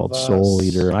game called Soul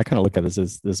Eater, and I kind of look at this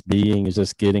as this being is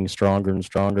just getting stronger and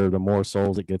stronger the more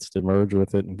souls it gets to merge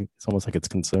with it, and it's almost like it's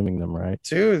consuming them, right?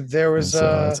 Dude, there was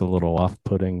it's a little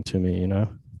off-putting to me,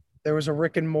 There was a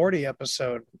Rick and Morty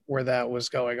episode where that was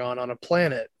going on a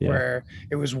planet where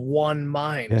it was one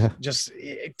mind just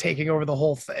taking over the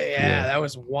whole thing. Yeah, that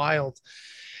was wild.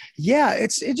 Yeah,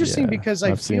 it's interesting because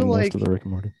I feel like most of the Rick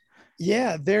and Morty.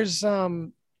 Yeah, there's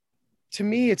to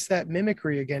me it's that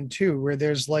mimicry again too, where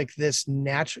there's like this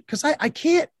natural, because I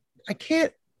can't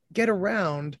get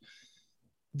around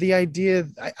the idea.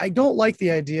 I don't like the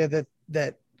idea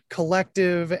that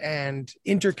collective and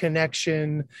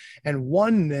interconnection and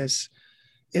oneness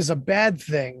is a bad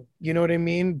thing. You know what I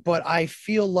mean? But I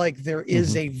feel like there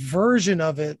is a version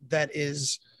of it that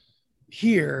is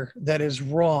here that is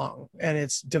wrong, and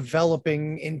it's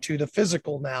developing into the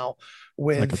physical now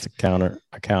with like it's a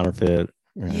counterfeit.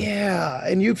 Yeah.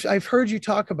 And I've heard you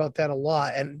talk about that a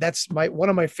lot, and that's one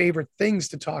of my favorite things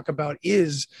to talk about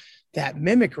is that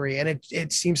mimicry, and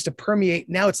it seems to permeate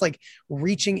now. It's like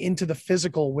reaching into the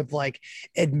physical with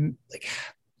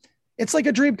it's like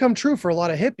a dream come true for a lot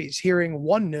of hippies. Hearing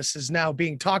oneness is now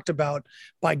being talked about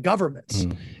by governments.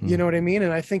 You know what I mean?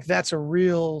 And I think that's a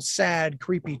real sad,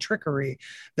 creepy trickery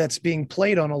that's being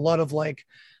played on a lot of like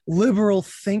liberal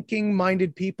thinking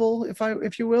minded people,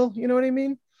 if you will. You know what I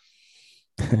mean?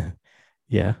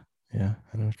 Yeah, I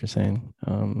know what you're saying.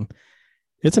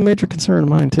 It's a major concern of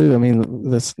mine too. I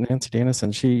mean, this Nancy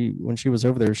Dennison, when she was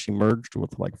over there, she merged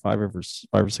with like five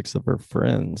or six of her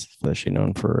friends that she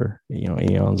known for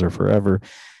eons or forever,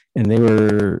 and they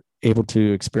were able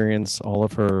to experience all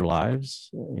of her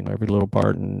lives, every little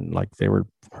part, and like they were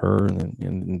her,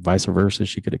 and vice versa.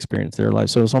 She could experience their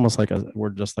lives. So it's almost like we're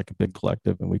just like a big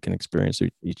collective, and we can experience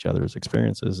each other's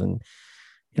experiences. And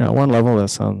at one level, that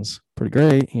sounds pretty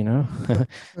great.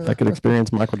 If I could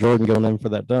experience Michael Jordan going in for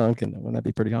that dunk, and wouldn't that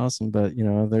be pretty awesome? But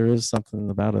there is something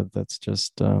about it that's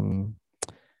just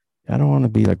I don't want to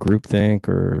be a groupthink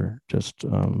or just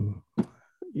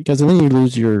because then you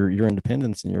lose your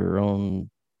independence and your own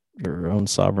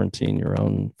sovereignty and your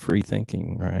own free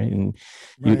thinking, right? And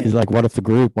you Right. like, what if the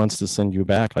group wants to send you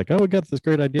back? Like, oh, we got this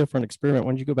great idea for an experiment.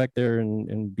 Why don't you go back there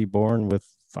and be born with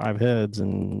 5 heads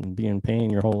and be in pain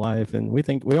your whole life? And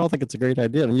we all think it's a great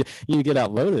idea. And you get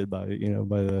outvoted by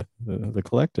by the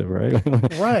collective, right?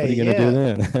 What are Right. you going to do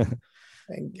Yeah. then?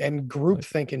 And group Like,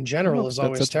 think in no, general is that's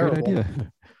always such a great terrible.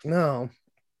 idea. No.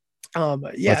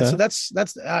 What's Yeah, so that?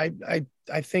 that's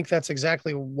I think that's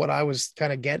exactly what I was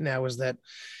kind of getting at, was that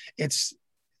it's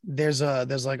there's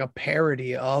like a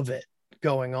parody of it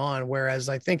going on, whereas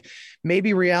I think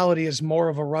maybe reality is more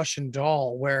of a Russian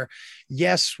doll, where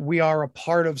yes, we are a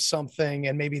part of something,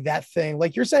 and maybe that thing,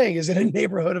 like you're saying, is in a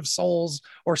neighborhood of souls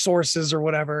or sources or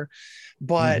whatever,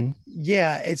 but Mm-hmm.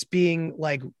 yeah, it's being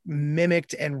like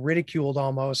mimicked and ridiculed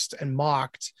almost and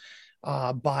mocked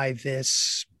by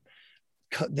this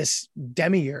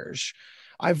demiurge.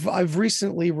 I've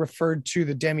recently referred to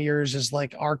the demiurge as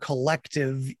like our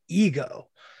collective ego.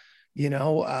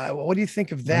 What do you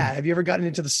think of Right. that? Have you ever gotten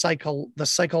into the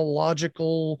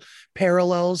psychological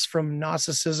parallels from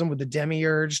Gnosticism with the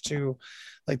demiurge to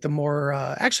like the more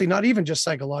actually not even just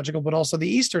psychological, but also the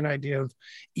Eastern idea of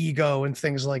ego and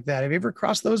things like that? Have you ever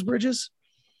crossed those bridges?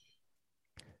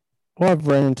 Well, I've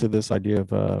run into this idea of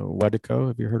Wedico.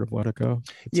 Have you heard of Wedico?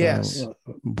 It's Yes.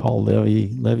 Paul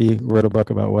Levy. Levy wrote a book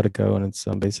about Wedico, and it's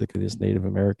basically this Native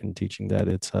American teaching that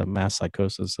it's a mass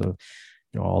psychosis of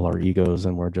all our egos,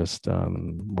 and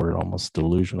we're almost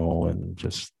delusional and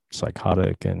just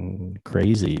psychotic and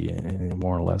crazy, and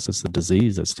more or less it's the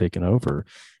disease that's taken over,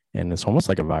 and it's almost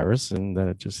like a virus, and that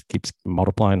it just keeps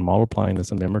multiplying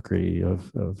as a mimicry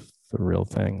of the real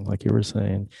thing, like you were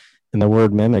saying. And the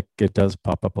word mimic, it does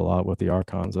pop up a lot with the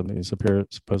archons. I mean,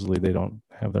 supposedly they don't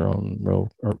have their own real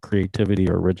or creativity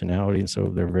or originality, and so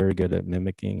they're very good at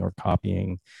mimicking or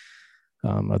copying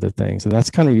other things. And that's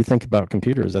kind of, you think about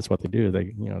computers, that's what they do.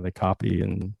 They copy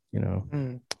and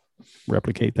Mm.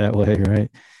 replicate that way, right?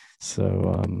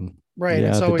 So Right. And yeah,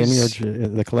 it's the always, demiurge,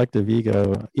 the collective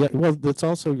ego. Yeah, well, that's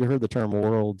also, you heard the term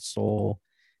world, soul,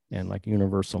 and like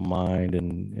universal mind,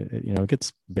 and it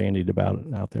gets bandied about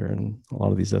out there in a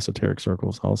lot of these esoteric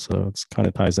circles. Also, it's kind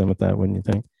of ties in with that, when you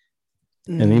think.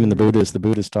 And even mm, the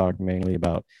Buddhists talk mainly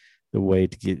about the way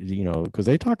to get, because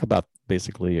they talk about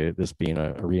basically this being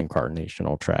a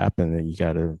reincarnational trap, and then you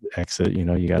got to exit,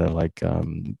 you got to like, of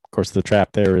course, the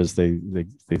trap there is they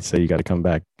say you got to come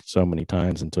back so many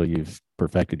times until you've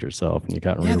perfected yourself and you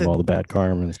got yeah, rid of all the bad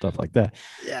karma and stuff like that.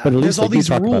 yeah, But at there's least all they do these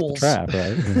talk about the rules. trap,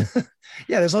 right?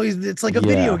 Yeah, there's always, it's like a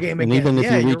video Yeah. game And again. even if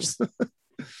Yeah, you you're reach,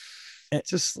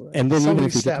 just and then so even many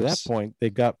if you get to that steps. point,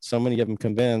 they've got so many of them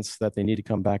convinced that they need to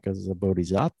come back as a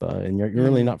bodhisattva, and you're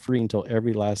really Mm, not free until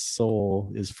every last soul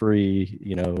is free,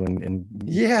 and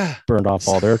yeah. burned off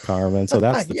all their karma. And so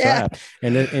that's the Yeah. trap.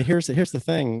 And here's the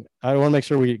thing. I want to make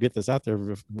sure we get this out there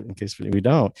in case we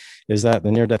don't, is that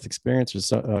the near-death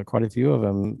experiences, quite a few of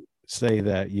them say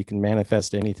that you can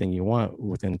manifest anything you want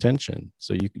with intention.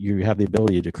 So you have the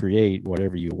ability to create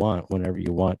whatever you want whenever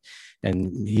you want.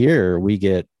 And here we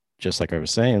get, just like I was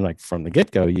saying, like from the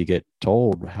get-go, you get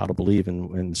told how to believe.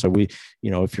 And so we,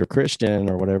 if you're Christian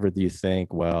or whatever, you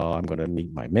think, well, I'm going to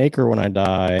meet my maker when I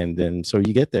die. And then, so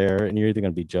you get there and you're either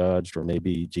going to be judged or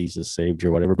maybe Jesus saved you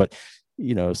or whatever. But,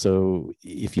 so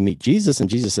if you meet Jesus and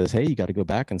Jesus says, hey, you got to go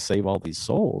back and save all these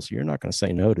souls, you're not going to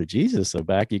say no to Jesus. So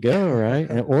back you go, right?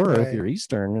 Or if Right. you're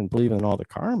Eastern and believe in all the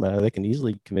karma, they can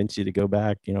easily convince you to go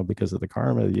back, because of the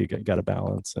karma you got to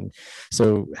balance. And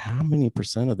so how many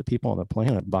percent of the people on the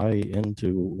planet buy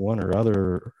into one or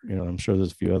other? I'm sure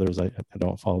there's a few others I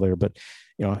don't follow there, but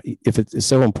if it's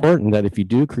so important that if you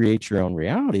do create your own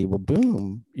reality, well,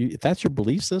 boom, if that's your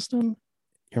belief system,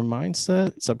 your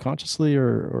mindset, subconsciously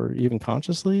or even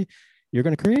consciously, you're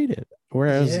going to create it.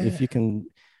 Whereas if Yeah. you can,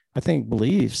 I think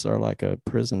beliefs are like a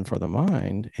prison for the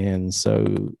mind. And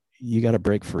so you got to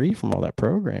break free from all that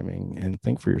programming and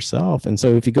think for yourself. And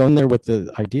so if you go in there with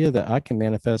the idea that I can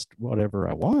manifest whatever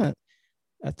I want,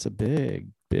 that's a big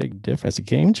difference, a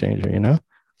game changer.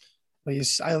 Well, you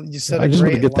So said I a just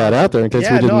want to great get that out line. there in case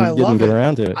we Yeah, no, I didn't love get it.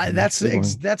 around to it. That's Good one.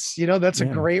 that's a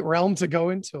Yeah. great realm to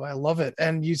go into. I love it.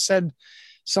 And you said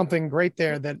something great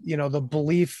there, that the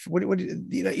belief.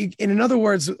 In other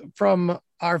words, from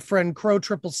our friend Crow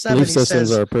Triple Belief Seven, he systems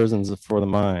says, are prisons for the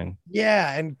mind.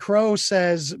 yeah, and Crow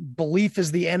says belief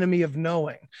is the enemy of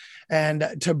knowing.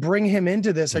 And to bring him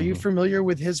into this, are you Mm-hmm. familiar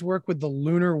with his work with the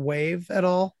lunar wave at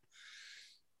all?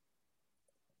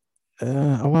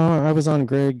 Well, I was on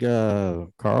Greg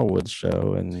Carlwood's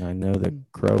show, and I know that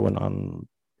Crow went on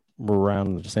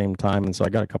around the same time, and so I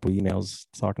got a couple emails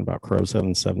talking about Crow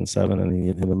 777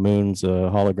 and the moon's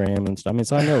hologram and stuff. I mean,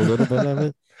 so I know a little bit of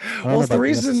it. I don't know about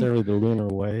necessarily the lunar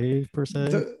wave per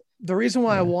se. The reason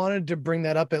why I wanted to bring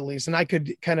that up, at least, and I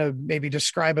could kind of maybe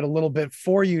describe it a little bit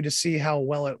for you to see how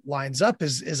well it lines up,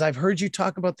 is I've heard you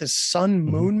talk about this sun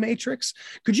moon matrix.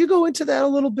 Could you go into that a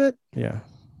little bit? Yeah,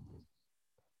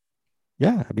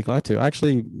 I'd be glad to. I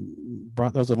actually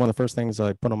that was one of the first things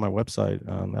I put on my website.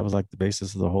 That was like the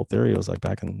basis of the whole theory. It was like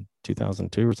back in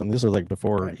 2002 or something. This was like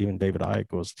before even David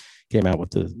Icke came out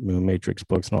with the moon matrix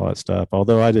books and all that stuff.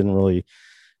 Although I didn't really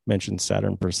mention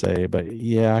Saturn per se, but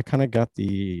yeah, I kind of got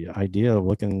the idea of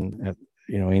looking at,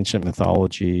 ancient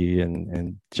mythology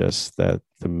and just that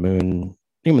the moon,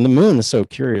 even the moon is so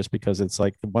curious because it's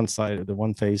like the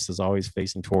one face is always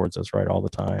facing towards us, right, all the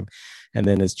time. And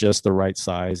then it's just the right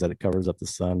size that it covers up the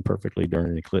sun perfectly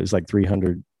during an eclipse. It's like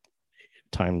 300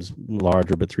 times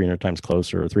larger, but 300 times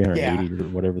closer, or 380 or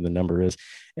whatever the number is.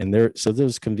 And so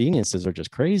those conveniences are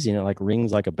just crazy. And it like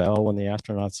rings like a bell when the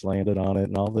astronauts landed on it,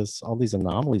 and all these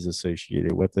anomalies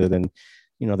associated with it. And,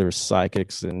 there's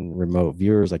psychics and remote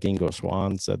viewers, like Ingo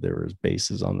Swann said there was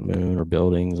bases on the moon or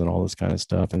buildings and all this kind of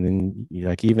stuff. And then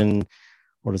like even,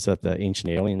 what is that? The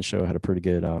Ancient Alien show had a pretty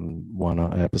good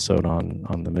one episode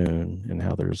on the moon, and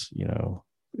how there's,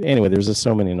 anyway, there's just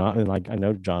so many. Like I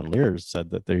know John Lear said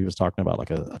that he was talking about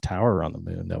like a tower on the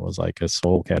moon that was like a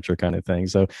soul catcher kind of thing.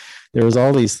 So there was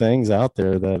all these things out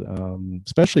there that,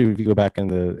 especially if you go back in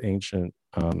the ancient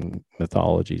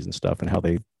mythologies and stuff, and how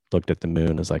they looked at the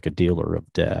moon as like a dealer of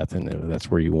death, and that's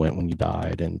where you went when you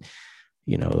died. And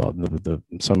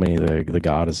so many of the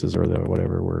goddesses or the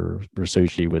whatever were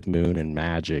associated with moon and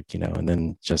magic, and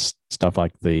then just stuff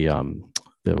like the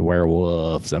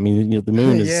werewolves. I mean, the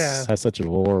moon has such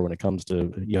a lore when it comes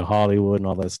to Hollywood and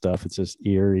all that stuff. It's just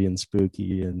eerie and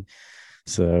spooky. And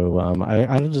so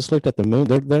I just looked at the moon.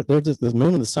 They're just, the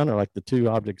moon and the sun are like the two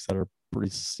objects that are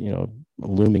pretty,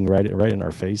 looming right in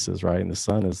our faces, right? And the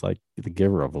sun is like the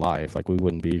giver of life. Like we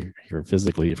wouldn't be here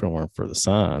physically if it weren't for the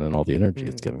sun and all the energy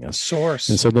it's giving us. Source.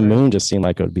 And so the moon just seemed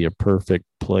like it would be a perfect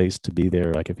place to be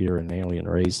there. Like if you're an alien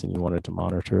race and you wanted to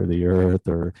monitor the earth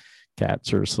or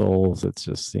capture souls, it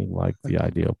just seemed like the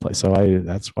ideal place. So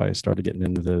that's why I started getting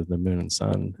into the moon and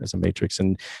sun as a matrix.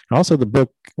 And also the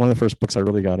book, one of the first books I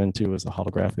really got into was The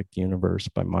Holographic Universe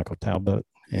by Michael Talbot.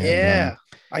 And,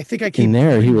 I think I keep in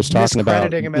there he was talking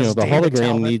about him as the David hologram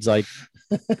Talbot. needs like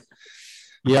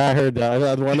yeah, I heard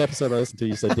that. One episode I listened to,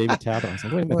 you said David Talbot. I was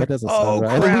like, wait a minute, that doesn't sound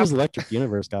right. I think he was Electric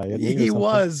Universe guy. He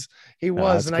was. And cool.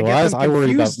 I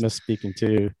worry about misspeaking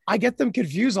too. I get them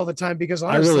confused all the time because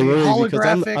honestly, I really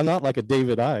holographic. Because I'm not like a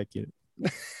David Icke.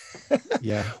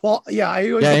 Yeah. Well, yeah.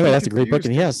 Anyway, that's a great book,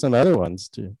 and he has some other ones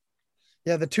too.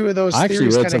 Yeah, the two of those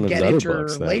theories kind of get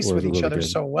interlaced with each other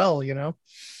so well,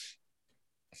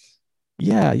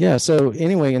 Yeah. So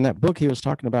anyway, in that book, he was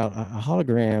talking about a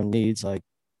hologram needs like,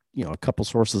 a couple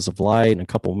sources of light and a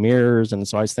couple mirrors. And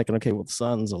so I was thinking, okay, well, the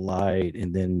sun's a light,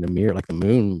 and then the mirror, like the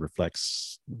moon,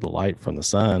 reflects the light from the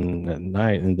sun at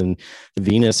night. And then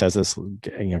Venus has this,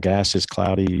 gaseous,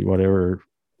 cloudy, whatever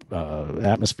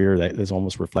atmosphere that is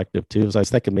almost reflective too. So I was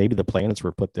thinking maybe the planets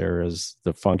were put there as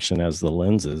the function as the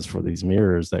lenses for these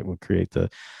mirrors that would create the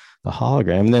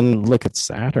hologram. And then look at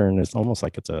Saturn. It's almost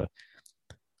like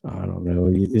I don't know.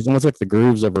 It's almost like the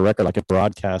grooves of a record, like it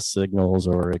broadcasts signals,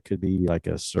 or it could be like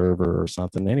a server or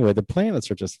something. Anyway, the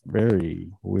planets are just very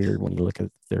weird when you look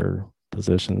at their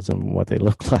positions and what they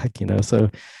look like, So,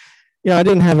 I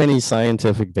didn't have any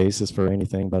scientific basis for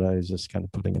anything, but I was just kind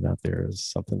of putting it out there as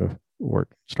something to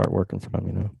start working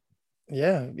from,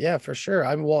 Yeah, for sure.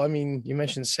 You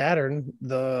mentioned Saturn,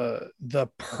 the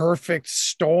perfect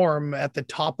storm at the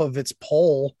top of its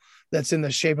pole that's in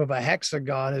the shape of a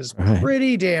hexagon is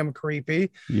pretty damn creepy.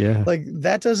 Yeah. Like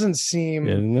that doesn't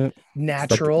seem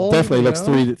natural. Like, definitely looks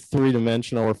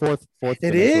three-dimensional or fourth.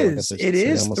 It is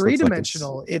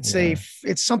three-dimensional. Like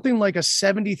it's something like a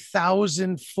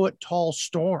 70,000 foot tall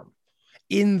storm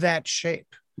in that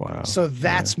shape. Wow. So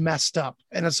that's messed up.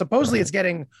 And supposedly it's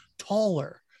getting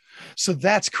taller. So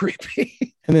that's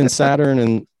creepy. And then Saturn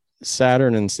and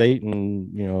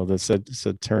Satan,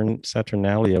 the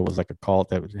Saturnalia was like a cult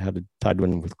that had tied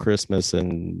in with Christmas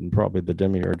and probably the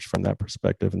demiurge from that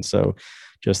perspective. And so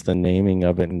just the naming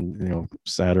of it, and,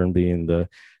 Saturn being the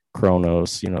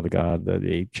Chronos, the god, the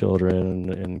 8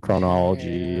 children and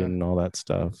chronology and all that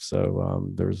stuff. So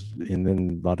and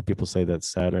then a lot of people say that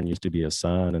Saturn used to be a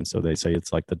sun. And so they say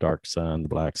it's like the dark sun, the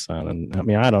black sun. And I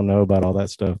mean, I don't know about all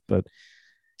that stuff, but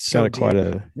it's got quite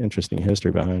an interesting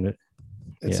history behind it.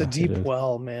 It's a Yeah, deep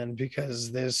well, man,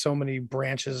 because there's so many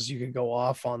branches you could go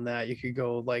off on that. You could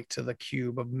go like to the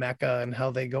cube of Mecca and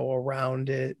how they go around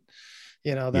it.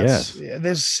 Yes,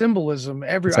 There's symbolism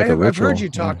it's like a I've heard ritual. you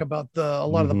talk about a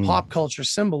lot of the Hmm. pop culture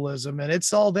symbolism, and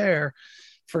it's all there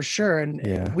for sure. And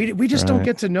Yeah, we just don't right.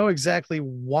 get to know exactly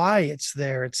why it's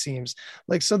there, it seems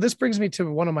like. So this brings me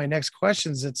to one of my next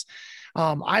questions.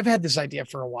 I've had this idea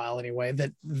for a while anyway,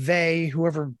 that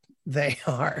whoever they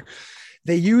are,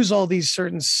 they use all these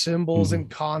certain symbols and Mhm.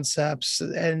 concepts,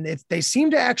 and if they seem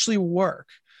to actually work,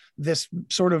 this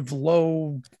sort of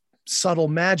low, subtle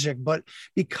magic, but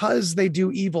because they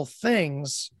do evil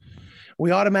things,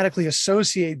 we automatically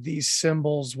associate these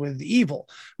symbols with evil.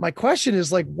 My question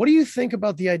is, like, what do you think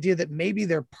about the idea that maybe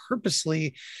they're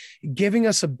purposely giving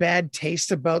us a bad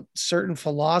taste about certain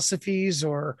philosophies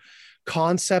or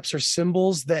concepts or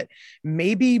symbols that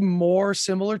may be more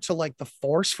similar to like the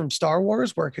Force from Star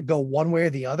Wars, where it could go one way or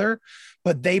the other,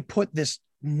 but they put this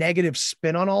negative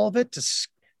spin on all of it to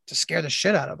scare the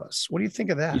shit out of us? What do you think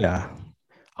of that? Yeah.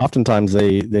 Oftentimes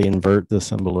they invert the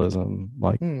symbolism,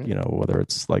 like, Hmm. whether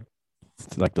it's like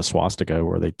the swastika,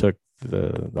 where they took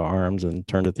the arms and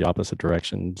turned it the opposite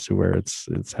direction to where it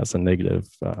has a negative.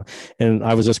 And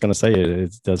I was just going to say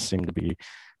it does seem to be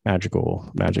magic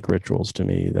rituals to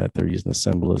me, that they're using the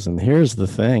symbolism. Here's the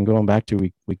thing, going back to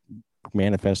we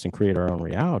manifest and create our own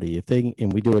reality.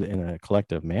 And we do it in a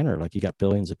collective manner, like you got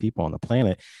billions of people on the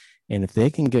planet. And if they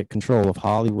can get control of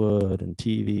Hollywood and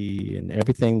TV and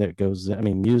everything that goes, I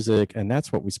mean, music, and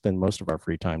that's what we spend most of our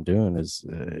free time doing is,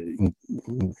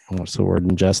 so we're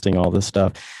ingesting all this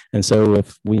stuff. And so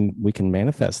if we can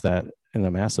manifest that in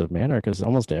a massive manner, because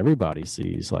almost everybody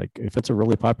sees, like, if it's a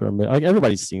really popular, like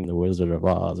everybody's seen The Wizard of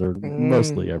Oz, or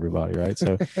mostly everybody, right?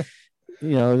 So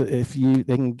if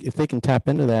they can tap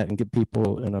into that and get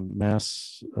people in a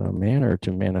mass manner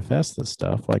to manifest this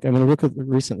stuff. Like, I mean, look at the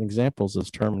recent examples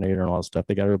of Terminator and all that stuff.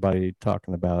 They got everybody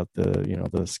talking about the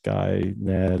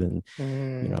Skynet and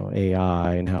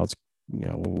AI, and how it's,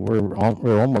 we're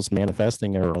almost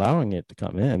manifesting or allowing it to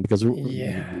come in, because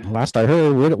last I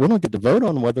heard, we don't get to vote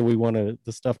on whether we want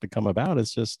the stuff to come about.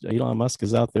 It's just Elon Musk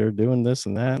is out there doing this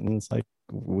and that, and it's like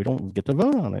we don't get to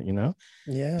vote on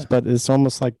it, but it's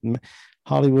almost like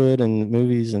Hollywood and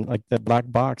movies, and like that black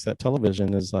box, that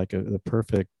television is like the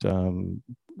perfect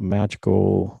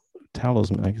magical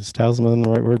talisman. I guess talisman is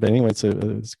the right word, but anyway, it's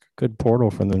a good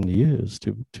portal for them to use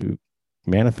to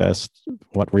manifest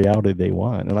what reality they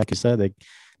want. And like you said,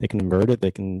 they can invert it, they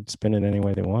can spin it any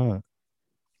way they want.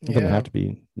 It doesn't have to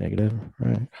be negative,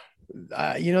 right?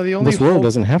 The only this world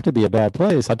doesn't have to be a bad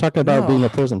place. I talked about being a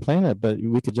prison planet, but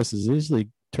we could just as easily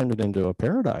turn it into a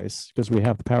paradise, because we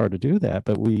have the power to do that.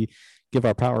 But we give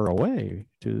our power away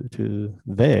to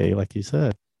they, like you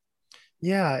said.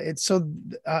 Yeah, it's so,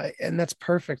 and that's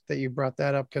perfect that you brought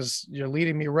that up, because you're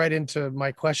leading me right into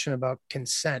my question about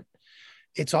consent.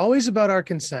 It's always about our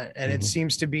consent, and it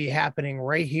seems to be happening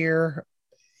right here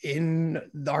in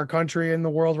our country, in the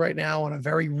world right now, on a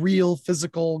very real,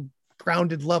 physical,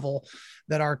 grounded level,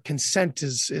 that our consent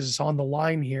is on the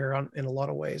line here in a lot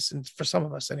of ways, and for some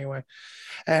of us anyway.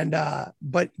 And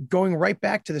but going right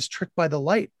back to this trick by the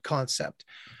light concept,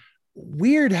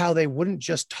 weird how they wouldn't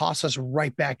just toss us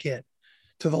right back in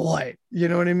to the light. You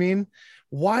know what I mean?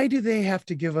 Why do they have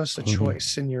to give us a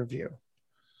choice, in your view?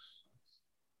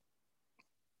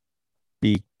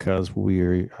 Because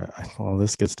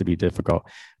this gets to be difficult,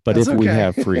 but if we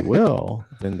have free will,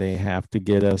 then they have to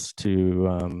get us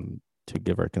to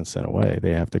give our consent away.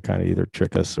 They have to kind of either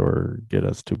trick us or get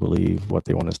us to believe what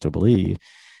they want us to believe.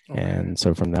 And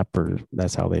so from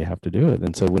that's how they have to do it.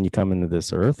 And so when you come into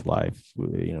this earth life,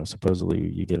 supposedly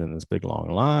you get in this big long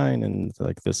line, and it's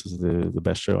like, this is the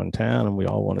best show in town, and we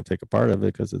all want to take a part of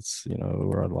it, because it's,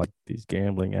 we're like these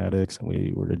gambling addicts, and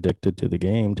we're addicted to the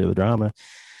game, to the drama.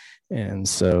 And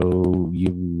so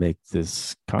you make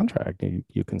this contract,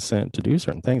 you consent to do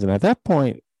certain things. And at that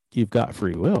point, you've got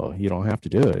free will. You don't have to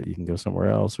do it. You can go somewhere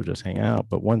else or just hang out.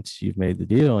 But once you've made the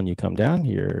deal and you come down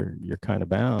here, you're kind of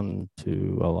bound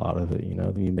to a lot of it. You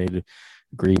made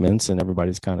agreements, and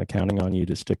everybody's kind of counting on you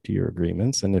to stick to your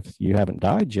agreements. And if you haven't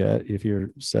died yet, if your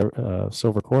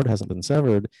silver cord hasn't been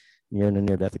severed, you're in a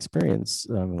near-death experience.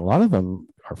 A lot of them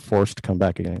are forced to come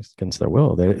back against their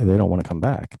will. They don't want to come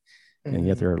back. And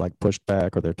yet they're like pushed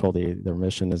back, or they're told their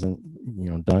mission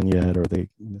isn't done yet, or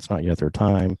it's not yet their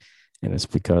time. And it's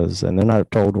because, and they're not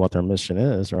told what their mission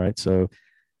is, right? So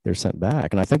they're sent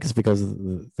back. And I think it's because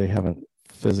they haven't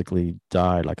physically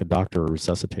died, like a doctor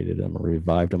resuscitated them or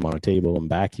revived them on a table, and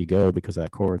back you go, because that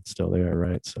cord's still there,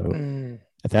 right? So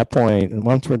at that point, and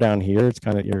once we're down here, it's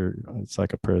kind of it's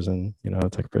like a prison,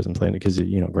 it's like a prison planet because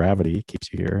gravity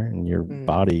keeps you here, and your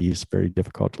body is very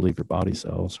difficult to leave your body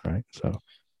cells, right? So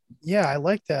yeah, I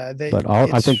like that. But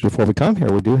I think before we come here,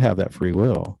 we do have that free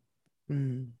will.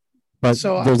 But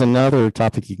so there's another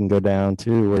topic you can go down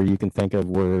to where you can think of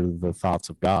where the thoughts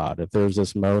of God. If there's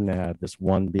this monad, this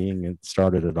one being that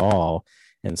started it all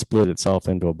and split itself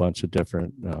into a bunch of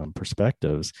different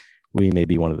perspectives, we may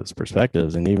be one of those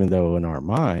perspectives. And even though in our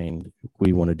mind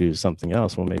we want to do something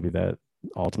else, well, maybe that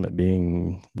ultimate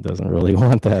being doesn't really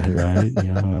want that, right?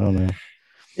 I don't know.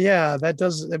 Yeah,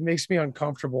 it makes me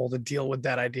uncomfortable to deal with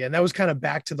that idea. And that was kind of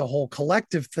back to the whole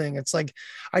collective thing. It's like,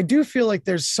 I do feel like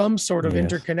there's some sort of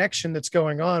interconnection that's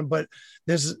going on, but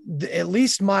there's at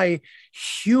least my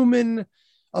human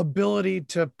ability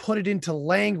to put it into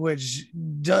language.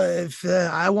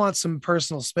 I want some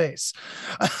personal space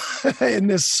in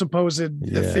this supposed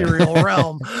ethereal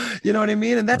realm. You know what I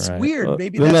mean? And that's weird. Well,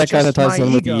 maybe that's that kind of ties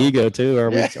in with ego. The ego too. Are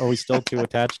we still too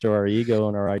attached to our ego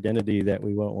and our identity that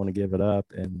we won't want to give it up?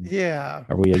 And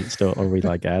are we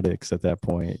like addicts at that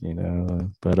point?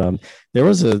 But there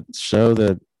was a show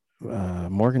that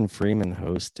Morgan Freeman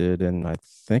hosted, and I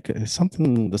think it's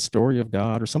something, the story of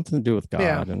God or something to do with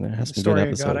God, and it has some good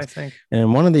episodes. God, I think.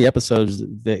 And one of the episodes,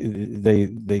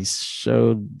 they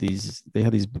showed they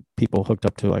had these people hooked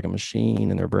up to like a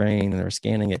machine in their brain, and they're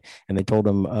scanning it, and they told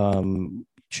them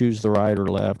choose the right or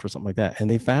left or something like that, and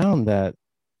they found that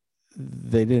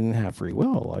they didn't have free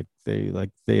will. They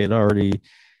had already,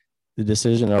 the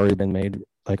decision had already been made.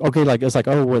 It's like,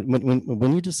 oh,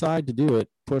 when you decide to do it,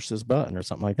 push this button or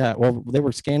something like that. Well, they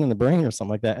were scanning the brain or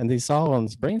something like that, and they saw on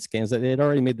these brain scans that they had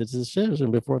already made the decision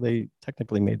before they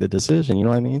technically made the decision. You know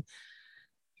what I mean?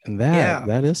 And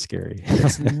that is scary.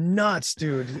 It's nuts,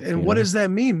 dude. And what does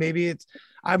that mean? Maybe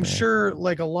I'm sure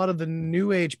like a lot of the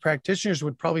new age practitioners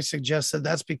would probably suggest that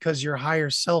that's because your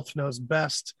higher self knows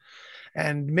best.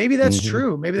 And maybe that's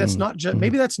true. Maybe that's not just,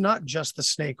 maybe that's not just the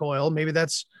snake oil. Maybe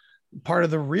that's part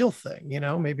of the real thing.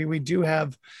 Maybe we do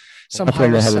have some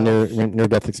higher self. My friend that had a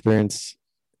near-death experience,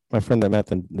 my friend that met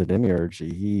the demiurge,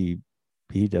 he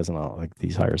doesn't like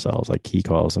these higher selves, like he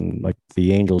calls them like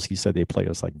the angels. He said they play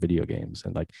us like video games,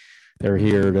 and like they're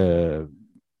here to,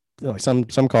 like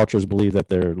some cultures believe that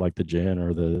they're like the jinn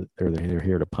or they're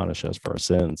here to punish us for our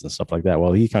sins and stuff like that.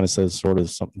 Well, he kind of says sort of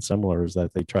something similar, is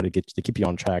that they try to keep you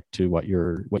on track to what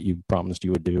you promised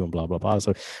you would do and blah blah blah.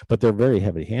 So, but they're very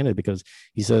heavy-handed, because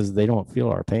he says they don't feel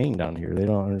our pain down here. They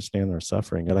don't understand their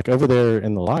suffering. They're like over there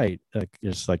in the light, like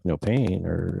it's like no pain,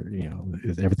 or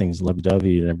everything's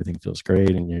lovey-dovey and everything feels great,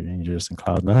 and you're just in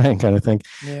cloud nine kind of thing.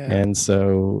 Yeah. And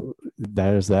so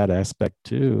that is that aspect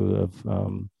too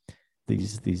of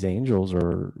these angels,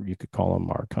 or you could call them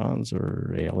archons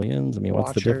or aliens. I mean,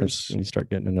 what's the difference when you start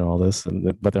getting into all this?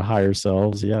 But they're higher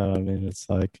selves. Yeah, I mean, it's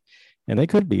like, and they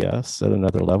could be us at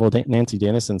another level. Nancy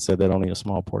Dennison said that only a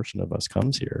small portion of us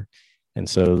comes here, and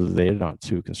so they're not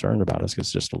too concerned about us, because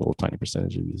it's just a little tiny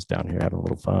percentage of you is down here having a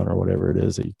little fun or whatever it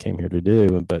is that you came here to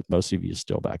do. But most of you is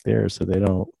still back there, so they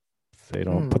don't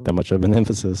put that much of an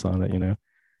emphasis on it.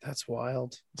 That's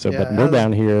wild. So, but we're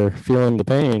down here feeling the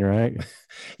pain, right?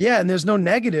 Yeah. And there's no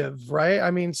negative, right? I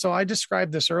mean, so I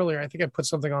described this earlier. I think I put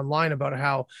something online about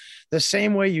how the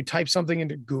same way you type something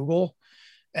into Google,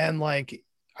 and like,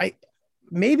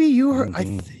 maybe you heard,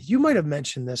 you might have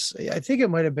mentioned this. I think it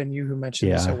might have been you who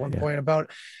mentioned this at one point about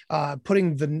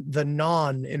putting the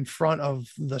non in front of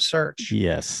the search.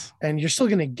 Yes. And you're still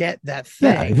going to get that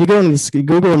thing. Yeah. If you go into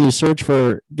Google and you search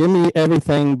for, give me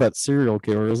everything but serial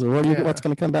killers, or what's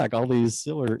going to come back? All these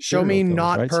show me killers,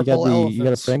 not right? purple elephants. You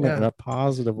got to frame it in a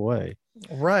positive way.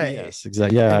 Right. Yes,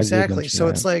 exactly. Yeah, exactly. So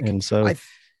that. It's like, and so I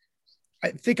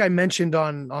think I mentioned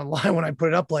online when I put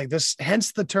it up like this,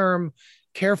 hence the term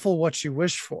careful what you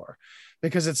wish for,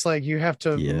 because it's like you have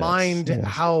to mind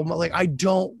how, like, I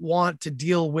don't want to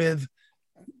deal with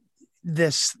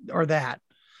this or that.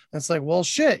 And it's like, well,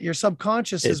 shit, your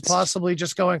subconscious is possibly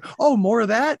just going, oh, more of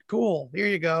that, cool, here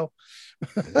you go.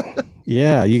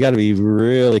 Yeah, you got to be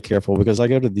really careful, because I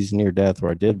go to these near death,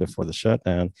 or I did before the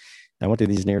shutdown. I went to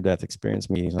these near death experience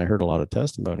meetings, and I heard a lot of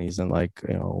testimonies, and like,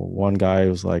 one guy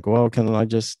was like, well, can we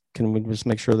just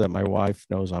make sure that my wife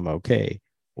knows I'm okay?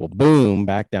 Well, boom,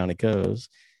 back down it goes.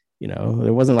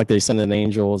 It wasn't like they sent an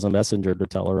angel as a messenger to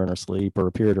tell her in her sleep or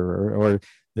appear to her, or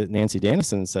that Nancy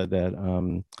Dennison said that,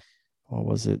 what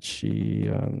was it?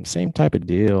 She, same type of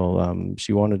deal.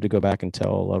 She wanted to go back and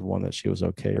tell a loved one that she was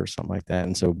okay or something like that.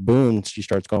 And so boom, she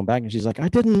starts going back, and she's like, I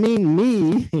didn't mean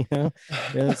me.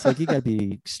 It's like, you got to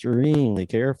be extremely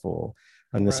careful.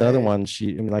 And this other one,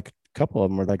 couple of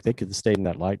them were like they could stay in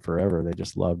that light forever. They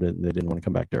just loved it and they didn't want to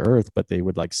come back to earth, but they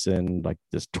would like send like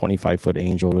this 25-foot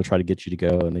angel to try to get you to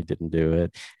go, and they didn't do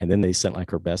it. And then they sent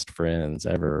like her best friends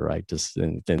ever, right? Just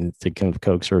and to kind of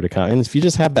coax her to come. And if you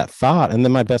just have that thought, and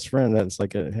then my best friend that's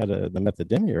like the method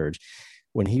demiurge,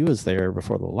 when he was there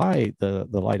before the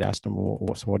light asked him,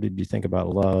 well, so what did you think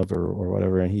about love or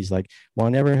whatever? And he's like, well, I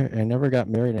never got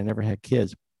married. I never had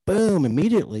kids. Boom,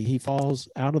 immediately he falls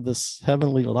out of this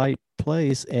heavenly light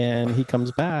place and he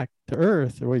comes back to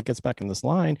earth, or he gets back in this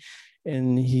line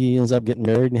and he ends up getting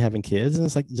married and having kids. And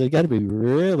it's like, you got to be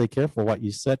really careful what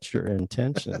you set your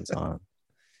intentions on,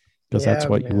 because that's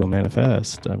what you will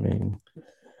manifest. I mean,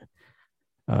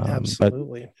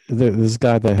 absolutely. But this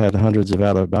guy that had hundreds of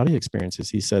out-of-body experiences,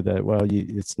 he said that, well,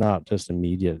 it's not just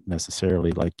immediate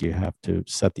necessarily. Like you have to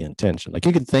set the intention. Like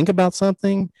you can think about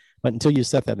something, but until you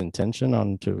set that intention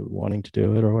onto wanting to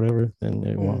do it or whatever, then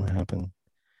it won't happen.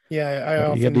 Yeah, I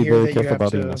often you got to be hear very that careful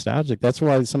about being nostalgic. That's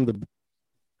why some of the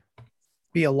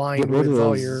be aligned with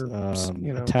all your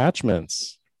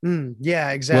attachments.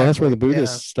 Yeah, exactly. Well, that's where the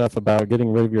Buddhist stuff about getting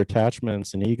rid of your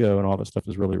attachments and ego and all that stuff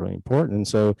is really, really important. And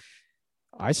so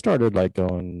I started like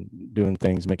doing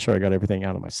things, make sure I got everything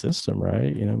out of my system,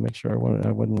 right? You know, make sure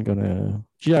I wasn't gonna.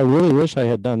 Gee, I really wish I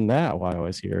had done that while I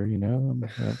was here. You know,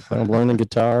 I'm learning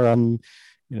guitar. I'm,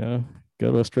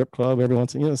 go to a strip club every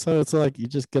once. So it's like you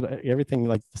just get everything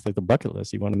like it's like the bucket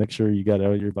list. You want to make sure you got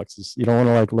all your boxes. You don't want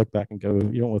to like look back and go.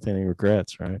 You don't want any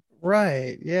regrets, right?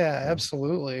 Right. Yeah,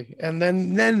 absolutely. And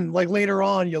then like later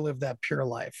on, you'll live that pure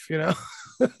life.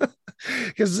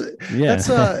 Because that's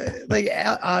like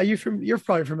you're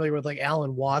probably familiar with like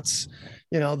Alan Watts,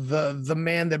 the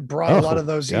man that brought a lot of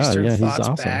those Eastern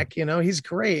thoughts back. He's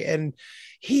great. And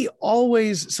he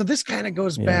always, so this kind of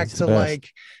goes back to like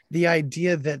the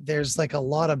idea that there's like a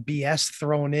lot of BS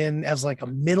thrown in as like a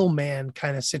middleman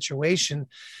kind of situation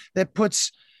that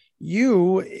puts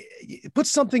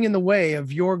something in the way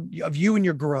of you and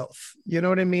your growth. You know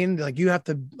what I mean? Like you have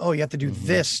to do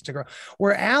this to grow.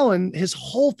 Where Alan, his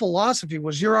whole philosophy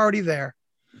was you're already there.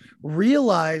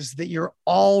 Realize that you're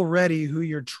already who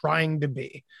you're trying to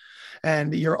be,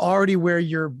 and you're already where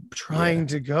you're trying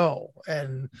to go.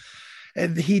 And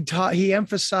he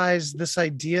emphasized this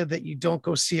idea that you don't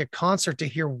go see a concert to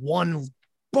hear one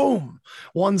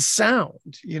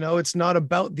sound. It's not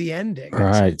about the ending,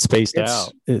 right? It's spaced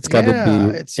out. It's got to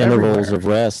be intervals of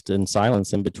rest and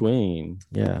silence in between.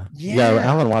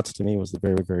 Alan Watts to me was the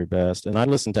very, very best, and I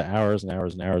listened to hours and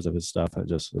hours and hours of his stuff,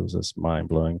 and it was just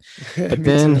mind-blowing. But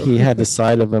then he had the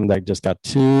side of him that just got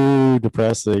too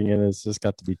depressing, and it's just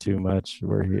got to be too much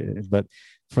but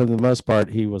for the most part,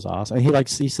 he was awesome. And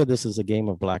he said this is a game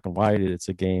of black and white. It's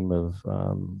a game of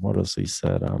what else he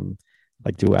said?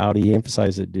 Like duality. He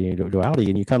emphasized it, duality.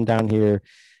 And you come down here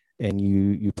and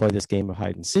you play this game of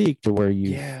hide and seek to where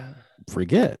you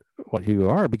forget who you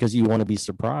are because you want to be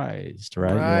surprised,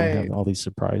 right? You want to have all these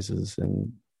surprises.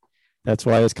 And that's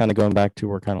why it's kind of going back to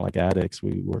we're kind of like addicts.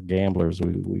 We're gamblers.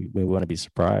 We want to be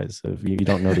surprised if you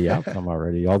don't know the outcome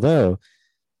already. Although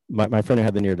my friend who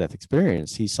had the near-death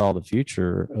experience, he saw the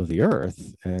future of the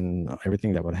earth and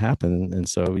everything that would happen. And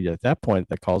so at that point,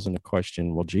 that calls into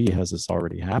question, well, gee, has this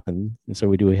already happened? And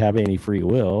so do we have any free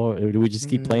will? Or do we just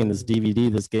keep playing this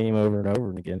this game over and over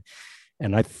and again?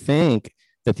 And I think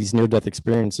that these near-death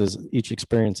experiences, each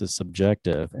experience is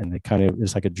subjective, and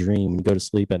it's like a dream. You go to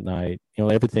sleep at night,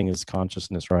 everything is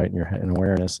consciousness, right? And you're in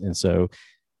awareness. And so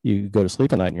you go to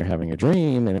sleep at night and you're having a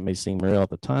dream, and it may seem real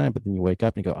at the time, but then you wake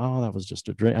up and you go, oh, that was just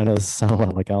a dream. I know this sounds a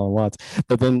lot like Alan Watts,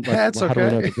 but then how do we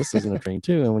know that this isn't a dream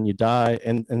too? And when you die,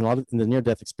 and a lot of the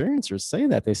near-death experiencers say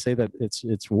that, they say that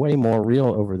it's way more real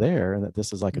over there, and that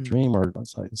this is like a dream, or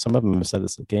some of them have said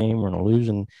it's a game or an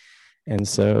illusion. And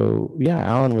so,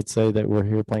 Alan would say that we're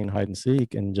here playing hide and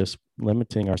seek and just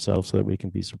limiting ourselves so that we can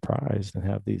be surprised and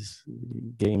have these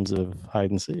games of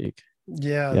hide and seek.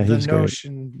 The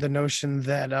notion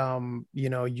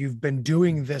that you've been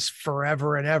doing this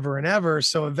forever and ever and ever,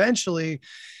 so eventually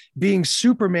being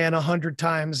Superman 100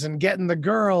 times and getting the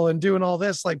girl and doing all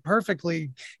this like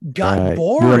perfectly got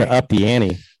boring. You want to up the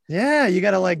ante. You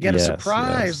got to like get a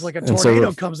surprise, like a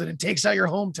tornado comes in and takes out your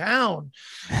hometown.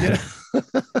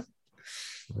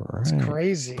 Right. It's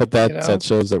crazy, but that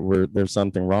shows that there's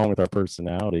something wrong with our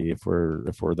personality. If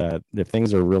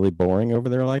things are really boring over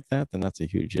there like that, then that's a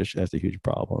huge issue. That's a huge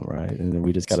problem, right? And then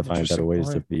we just got to find better ways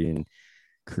of being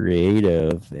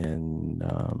creative, and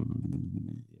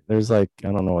there's like,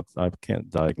 I don't know what, I can't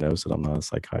diagnose it. I'm not a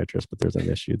psychiatrist, but there's an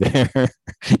issue there.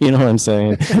 You know what I'm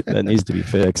saying? That needs to be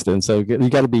fixed. And so you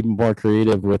got to be more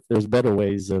creative with, there's better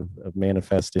ways of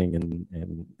manifesting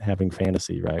and having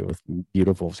fantasy, right? With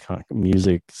beautiful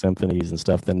music, symphonies and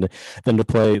stuff than to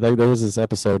play. Like there was this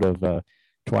episode of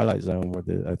Twilight Zone where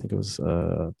I think it was,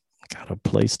 got a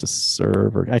place to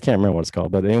serve, or I can't remember what it's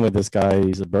called, but anyway, this guy,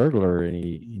 he's a burglar, and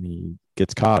he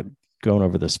gets caught going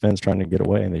over this fence trying to get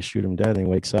away, and they shoot him dead, and he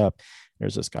wakes up.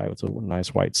 There's this guy with a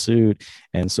nice white suit,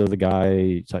 and so the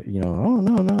guy, oh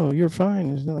no, you're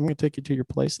fine, I'm going to take you to your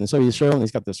place. And so he's showing,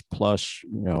 he's got this plush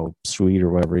suite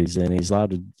or whatever he's in. He's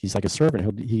like a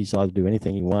servant. He's allowed to do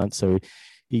anything he wants. So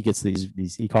he gets these,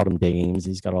 he called them dames.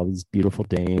 He's got all these beautiful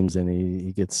dames, and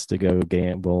he gets to go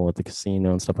gamble at the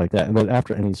casino and stuff like that. But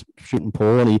and he's shooting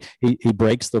pool, and he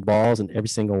breaks the balls, and every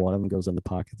single one of them goes in the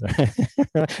pocket.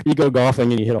 You go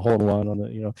golfing and you hit a hole in one on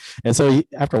the, and so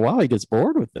after a while he gets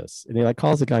bored with this, and he like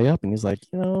calls the guy up, and he's like,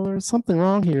 there's something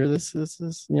wrong here. This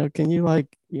is, can you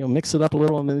mix it up a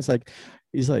little? And then he's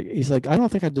like, I don't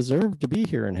think I deserve to be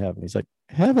here in heaven. He's like,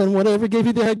 heaven? Whatever gave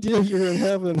you the idea you're in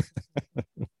heaven?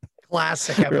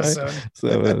 Classic episode. Right?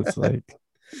 So it's like,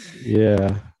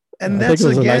 yeah. And that's, I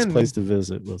think it was a nice place to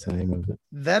visit, was the name of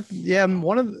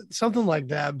it. Something like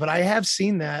that. But I have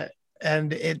seen that,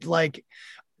 and it like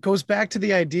goes back to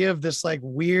the idea of this like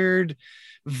weird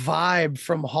vibe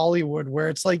from Hollywood where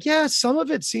it's like, yeah, some of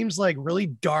it seems like really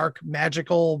dark,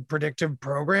 magical, predictive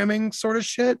programming sort of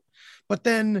shit. But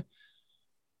then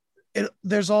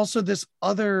there's also this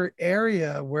other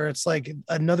area where it's like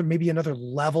maybe another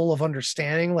level of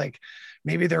understanding. Like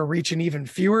maybe they're reaching even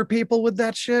fewer people with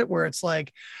that shit, where it's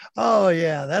like, oh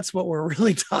yeah, that's what we're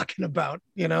really talking about.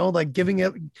 Like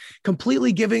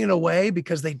completely giving it away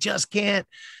because they just can't.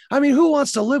 I mean, who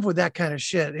wants to live with that kind of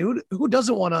shit? Who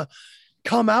doesn't want to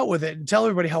come out with it and tell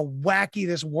everybody how wacky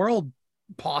this world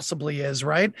possibly is,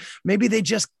 right? Maybe they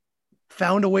just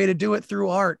found a way to do it through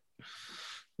art,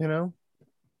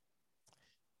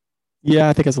 Yeah,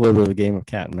 I think it's a little bit of a game of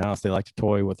cat and mouse. They like to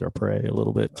toy with their prey a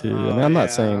little bit too. And I'm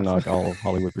not saying like all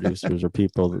Hollywood producers or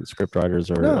people, script writers,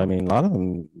 or I mean, a lot of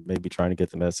them may be trying to get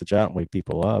the message out and wake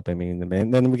people up. I mean,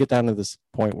 and then we get down to this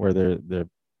point where they're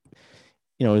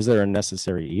is there a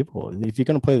necessary evil? If you're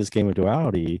going to play this game of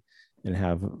duality and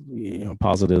have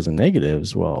positives and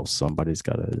negatives, well, somebody's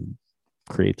got to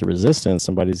create the resistance.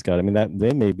 Somebody's got, that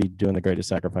they may be doing the greatest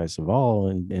sacrifice of all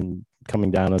and coming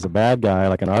down as a bad guy,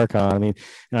 like an archon. And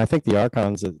I think the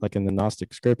archons, like in the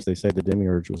Gnostic scripts, they say the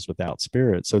demiurge was without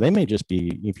spirit. So they may just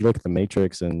be, if you look at the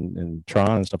Matrix and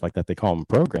Tron and stuff like that, they call them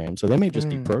programs. So they may just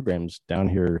be programs down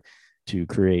here to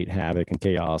create havoc and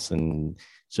chaos, and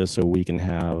just so we can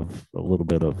have a little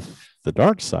bit of the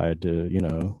dark side to,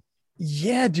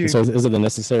 Yeah, dude. So is it a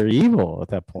necessary evil at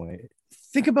that point?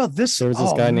 Think about this. There was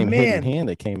this guy named Hidden Hand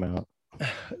that came out.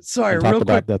 Sorry, real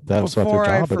quick. That's what their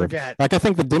job is. Like, I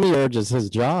think the demiurge is his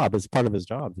job. It's part of his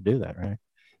job to do that, right?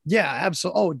 Yeah,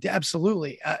 absolutely. Oh,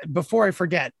 absolutely. Before I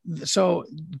forget, so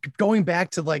going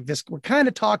back to like this, we're kind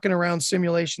of talking around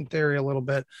simulation theory a little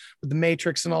bit with the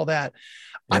Matrix and all that.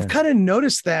 Yeah. I've kind of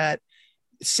noticed that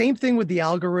same thing with the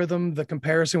algorithm, the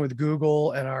comparison with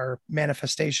Google and our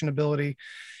manifestation ability.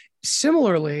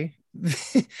 Similarly,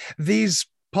 these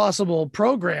possible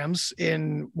programs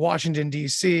in Washington,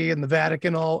 D.C. and the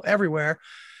Vatican, all everywhere.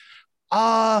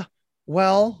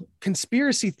 Well,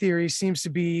 conspiracy theory seems to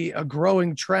be a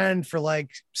growing trend for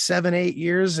like 7-8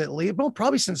 years at least. Well,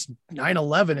 probably since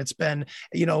 9/11, it's been,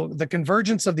 the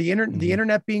convergence of the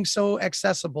internet being so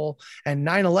accessible and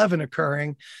 9/11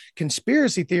 occurring.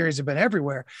 Conspiracy theories have been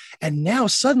everywhere. And now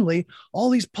suddenly all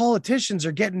these politicians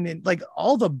are getting in, like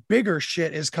all the bigger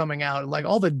shit is coming out. Like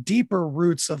all the deeper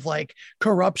roots of like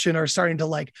corruption are starting to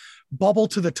like bubble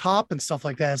to the top and stuff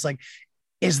like that. It's like,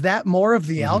 is that more of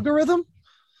the algorithm?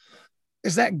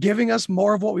 Is that giving us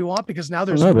more of what we want? Because now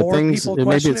there's more people questioning.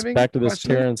 Maybe it's back to this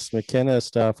Terrence McKenna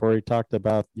stuff where you're talking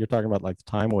about like the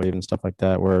time wave and stuff like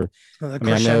that. Where I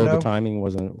know the timing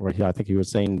wasn't where I think he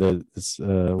was saying this.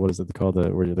 What is it called?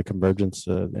 Where the convergence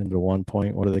into one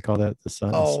point. What do they call that? The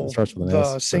sun. It starts with an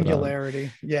S. The singularity.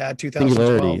 Yeah,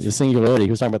 2012. The singularity. He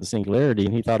was talking about the singularity,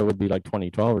 and he thought it would be like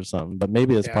 2012 or something. But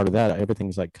maybe as part of that,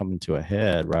 everything's like coming to a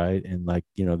head, right? And like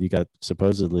you got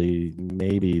supposedly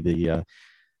maybe the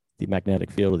magnetic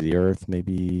field of the earth may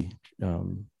be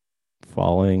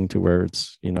falling to where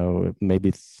it's,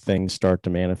 maybe things start to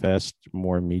manifest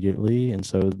more immediately. And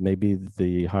so maybe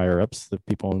the higher ups, the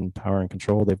people in power and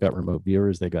control, they've got remote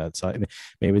viewers, they've got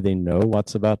maybe they know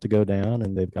what's about to go down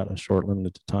and they've got a short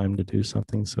limited time to do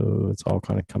something. So it's all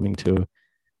kind of coming to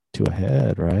a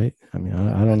head, right? I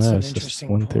don't know. It's just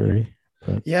one theory.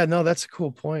 But. Yeah, no, that's a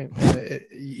cool point.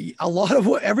 A lot of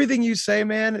everything you say,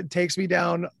 man, it takes me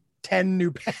down 10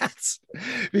 new paths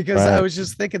because I was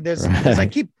just thinking this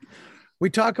because we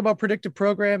talk about predictive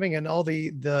programming and all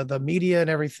the media and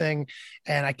everything.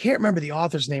 And I can't remember the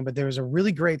author's name, but there was a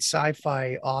really great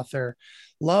sci-fi author,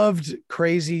 loved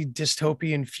crazy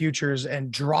dystopian futures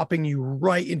and dropping you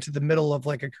right into the middle of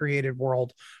like a created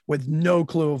world with no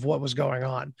clue of what was going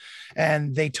on.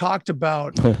 And they talked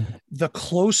about the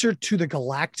closer to the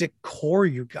galactic core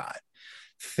you got,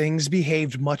 things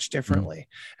behaved much differently.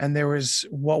 And there was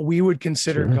what we would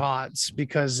consider gods,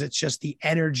 because it's just the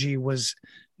energy was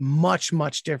much,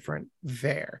 much different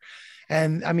there.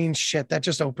 And I mean, shit, that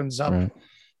just opens up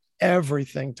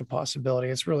everything to possibility.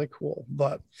 It's really cool.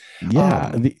 But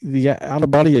the out of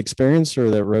body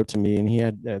experiencer that wrote to me, and he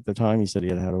had at the time, he said he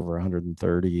had over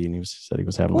 130, and said he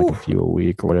was having like a few a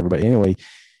week or whatever. But anyway,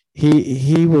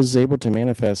 he was able to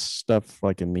manifest stuff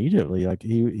like immediately. Like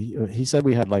he said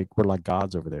we're like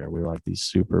gods over there. We have these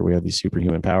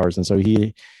superhuman powers. And so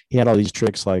he had all these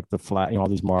tricks like the Flash, all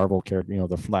these Marvel characters,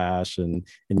 the Flash, and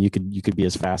you could be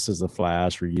as fast as the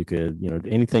Flash, or you could,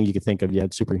 anything you could think of. You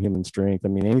had superhuman strength. I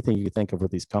mean, anything you could think of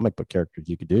with these comic book characters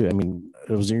you could do. I mean,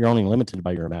 you're only limited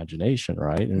by your imagination,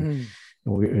 right? And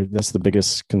that's the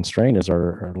biggest constraint, is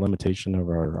our limitation of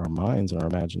our minds and our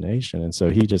imagination. And so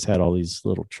he just had all these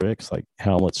little tricks like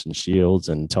helmets and shields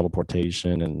and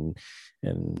teleportation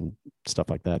and stuff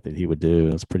like that he would do.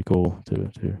 And it's pretty cool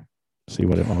to see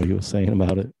what all he was saying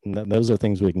about it. And those are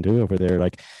things we can do over there.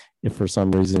 Like if for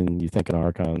some reason you think an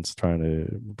Archon's trying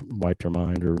to wipe your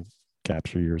mind or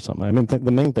capture you or something, I mean,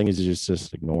 the main thing is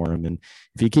just ignore them. And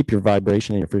if you keep your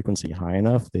vibration and your frequency high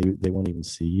enough, they won't even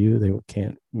see you. They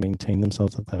can't maintain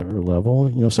themselves at that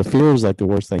level. So fear is like the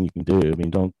worst thing you can do. I mean,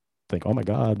 don't think, oh my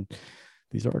God,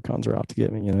 these Archons are out to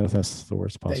get me. That's the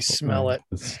worst possible. They smell it.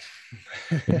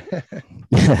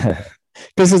 Yeah.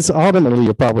 Because it's ultimately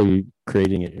you're probably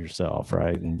creating it yourself,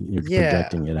 right? And you're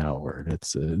projecting it outward.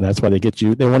 It's that's why they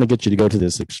want to get you to go to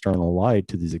this external light,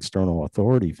 to these external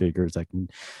authority figures that can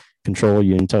control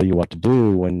you and tell you what to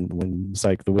do, when it's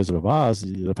like the Wizard of Oz,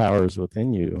 the power is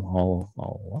within you all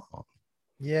along.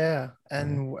 Yeah.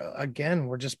 And again,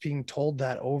 we're just being told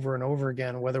that over and over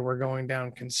again, whether we're going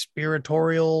down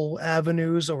conspiratorial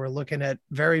avenues or we're looking at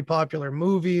very popular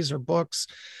movies or books.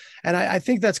 And I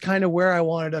think that's kind of where I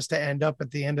wanted us to end up at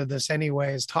the end of this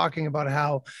anyway, is talking about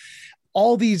how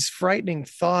all these frightening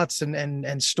thoughts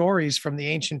and stories from the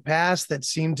ancient past that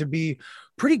seem to be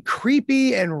pretty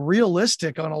creepy and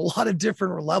realistic on a lot of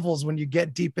different levels. When you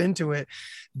get deep into it,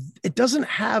 it doesn't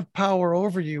have power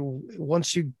over you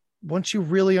once you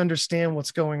really understand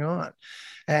what's going on.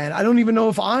 And I don't even know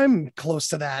if I'm close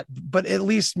to that, but at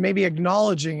least maybe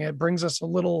acknowledging it brings us a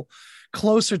little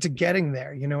closer to getting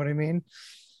there. You know what I mean?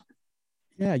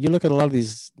 Yeah, you look at a lot of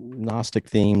these Gnostic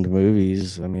themed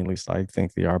movies. I mean, at least I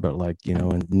think they are, but like,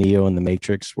 in Neo in the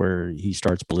Matrix, where he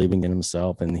starts believing in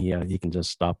himself and he can just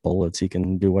stop bullets. He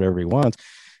can do whatever he wants.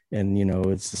 And,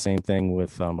 it's the same thing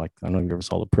with like, I don't know if you ever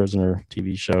saw The Prisoner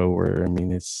TV show, where, I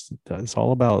mean, it's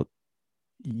all about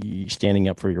you standing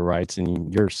up for your rights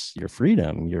and your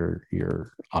freedom,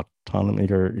 your autonomy,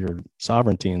 your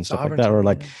sovereignty and stuff like that. Or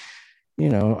like,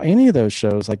 any of those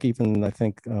shows, like even I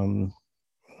think,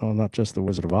 not just The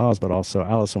Wizard of Oz, but also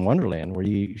Alice in Wonderland, where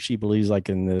she believes like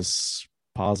in this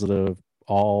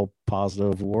all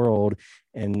positive world.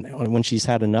 And when she's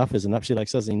had enough is enough, she like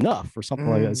says enough or something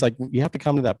like that. It's like, you have to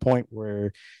come to that point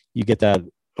where you get that,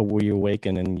 where you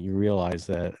awaken and you realize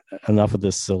that enough of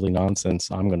this silly nonsense,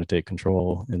 I'm going to take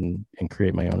control and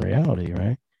create my own reality.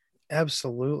 Right.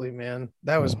 Absolutely, man.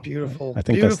 That was beautiful. I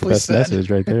think that's the best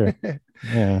message right there.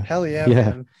 Yeah. Hell yeah,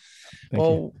 man.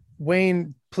 Well,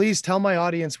 Wayne, please tell my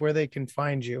audience where they can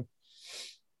find you.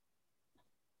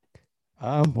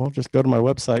 Well, just go to my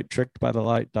website,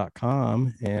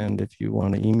 trickedbythelight.com. And if you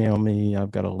want to email me, I've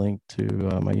got a link to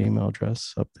my email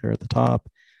address up there at the top.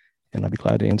 And I'd be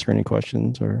glad to answer any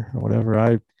questions or whatever.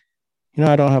 I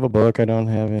don't have a book. I don't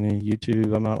have any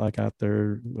YouTube. I'm not like out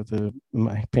there with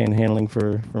my panhandling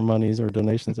for monies or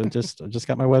donations. I just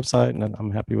got my website, and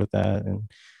I'm happy with that. And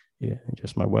yeah,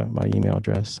 just my email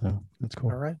address. So that's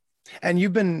cool. All right. And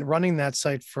you've been running that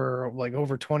site for like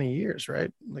over 20 years,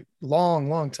 right? Like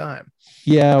long time.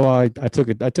 Yeah. Well, I took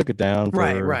it down for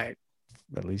right.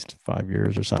 at least 5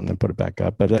 years or something and put it back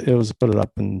up. But it was put it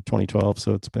up in 2012.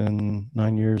 So it's been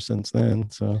 9 years since then.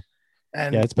 So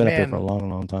yeah, it's been up there for a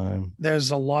long time.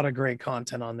 There's a lot of great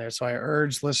content on there. So I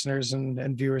urge listeners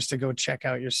and viewers to go check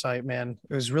out your site, man.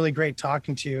 It was really great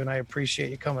talking to you, and I appreciate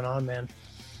you coming on, man.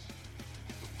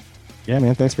 Yeah,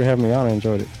 man. Thanks for having me on. I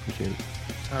enjoyed it. Appreciate it.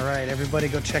 All right, everybody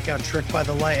go check out Tricked by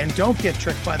the Light, and don't get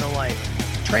tricked by the light.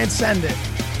 Transcend it.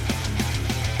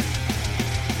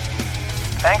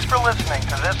 Thanks for listening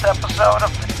to this episode of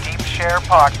the Deep Share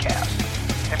Podcast.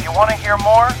 If you want to hear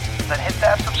more, then hit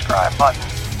that subscribe button.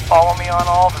 Follow me on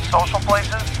all the social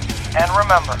places. And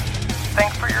remember,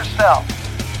 think for yourself,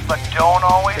 but don't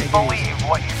always believe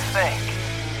what you think.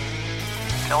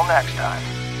 Till next time.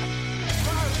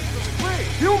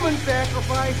 Human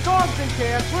sacrifice, dogs and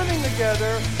cats living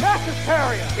together, mass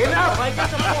hysteria. Enough, I get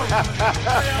the point.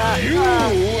 You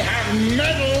have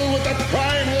meddled with the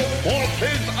primal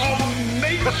forces of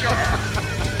nature.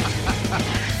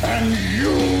 And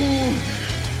you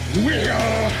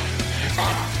will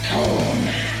atone.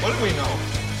 What do we know?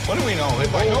 What do we know?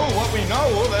 If I know what we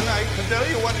know, then I can tell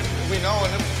you what we know,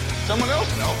 and if someone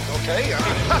else knows, okay? I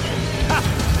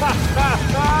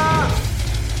mean...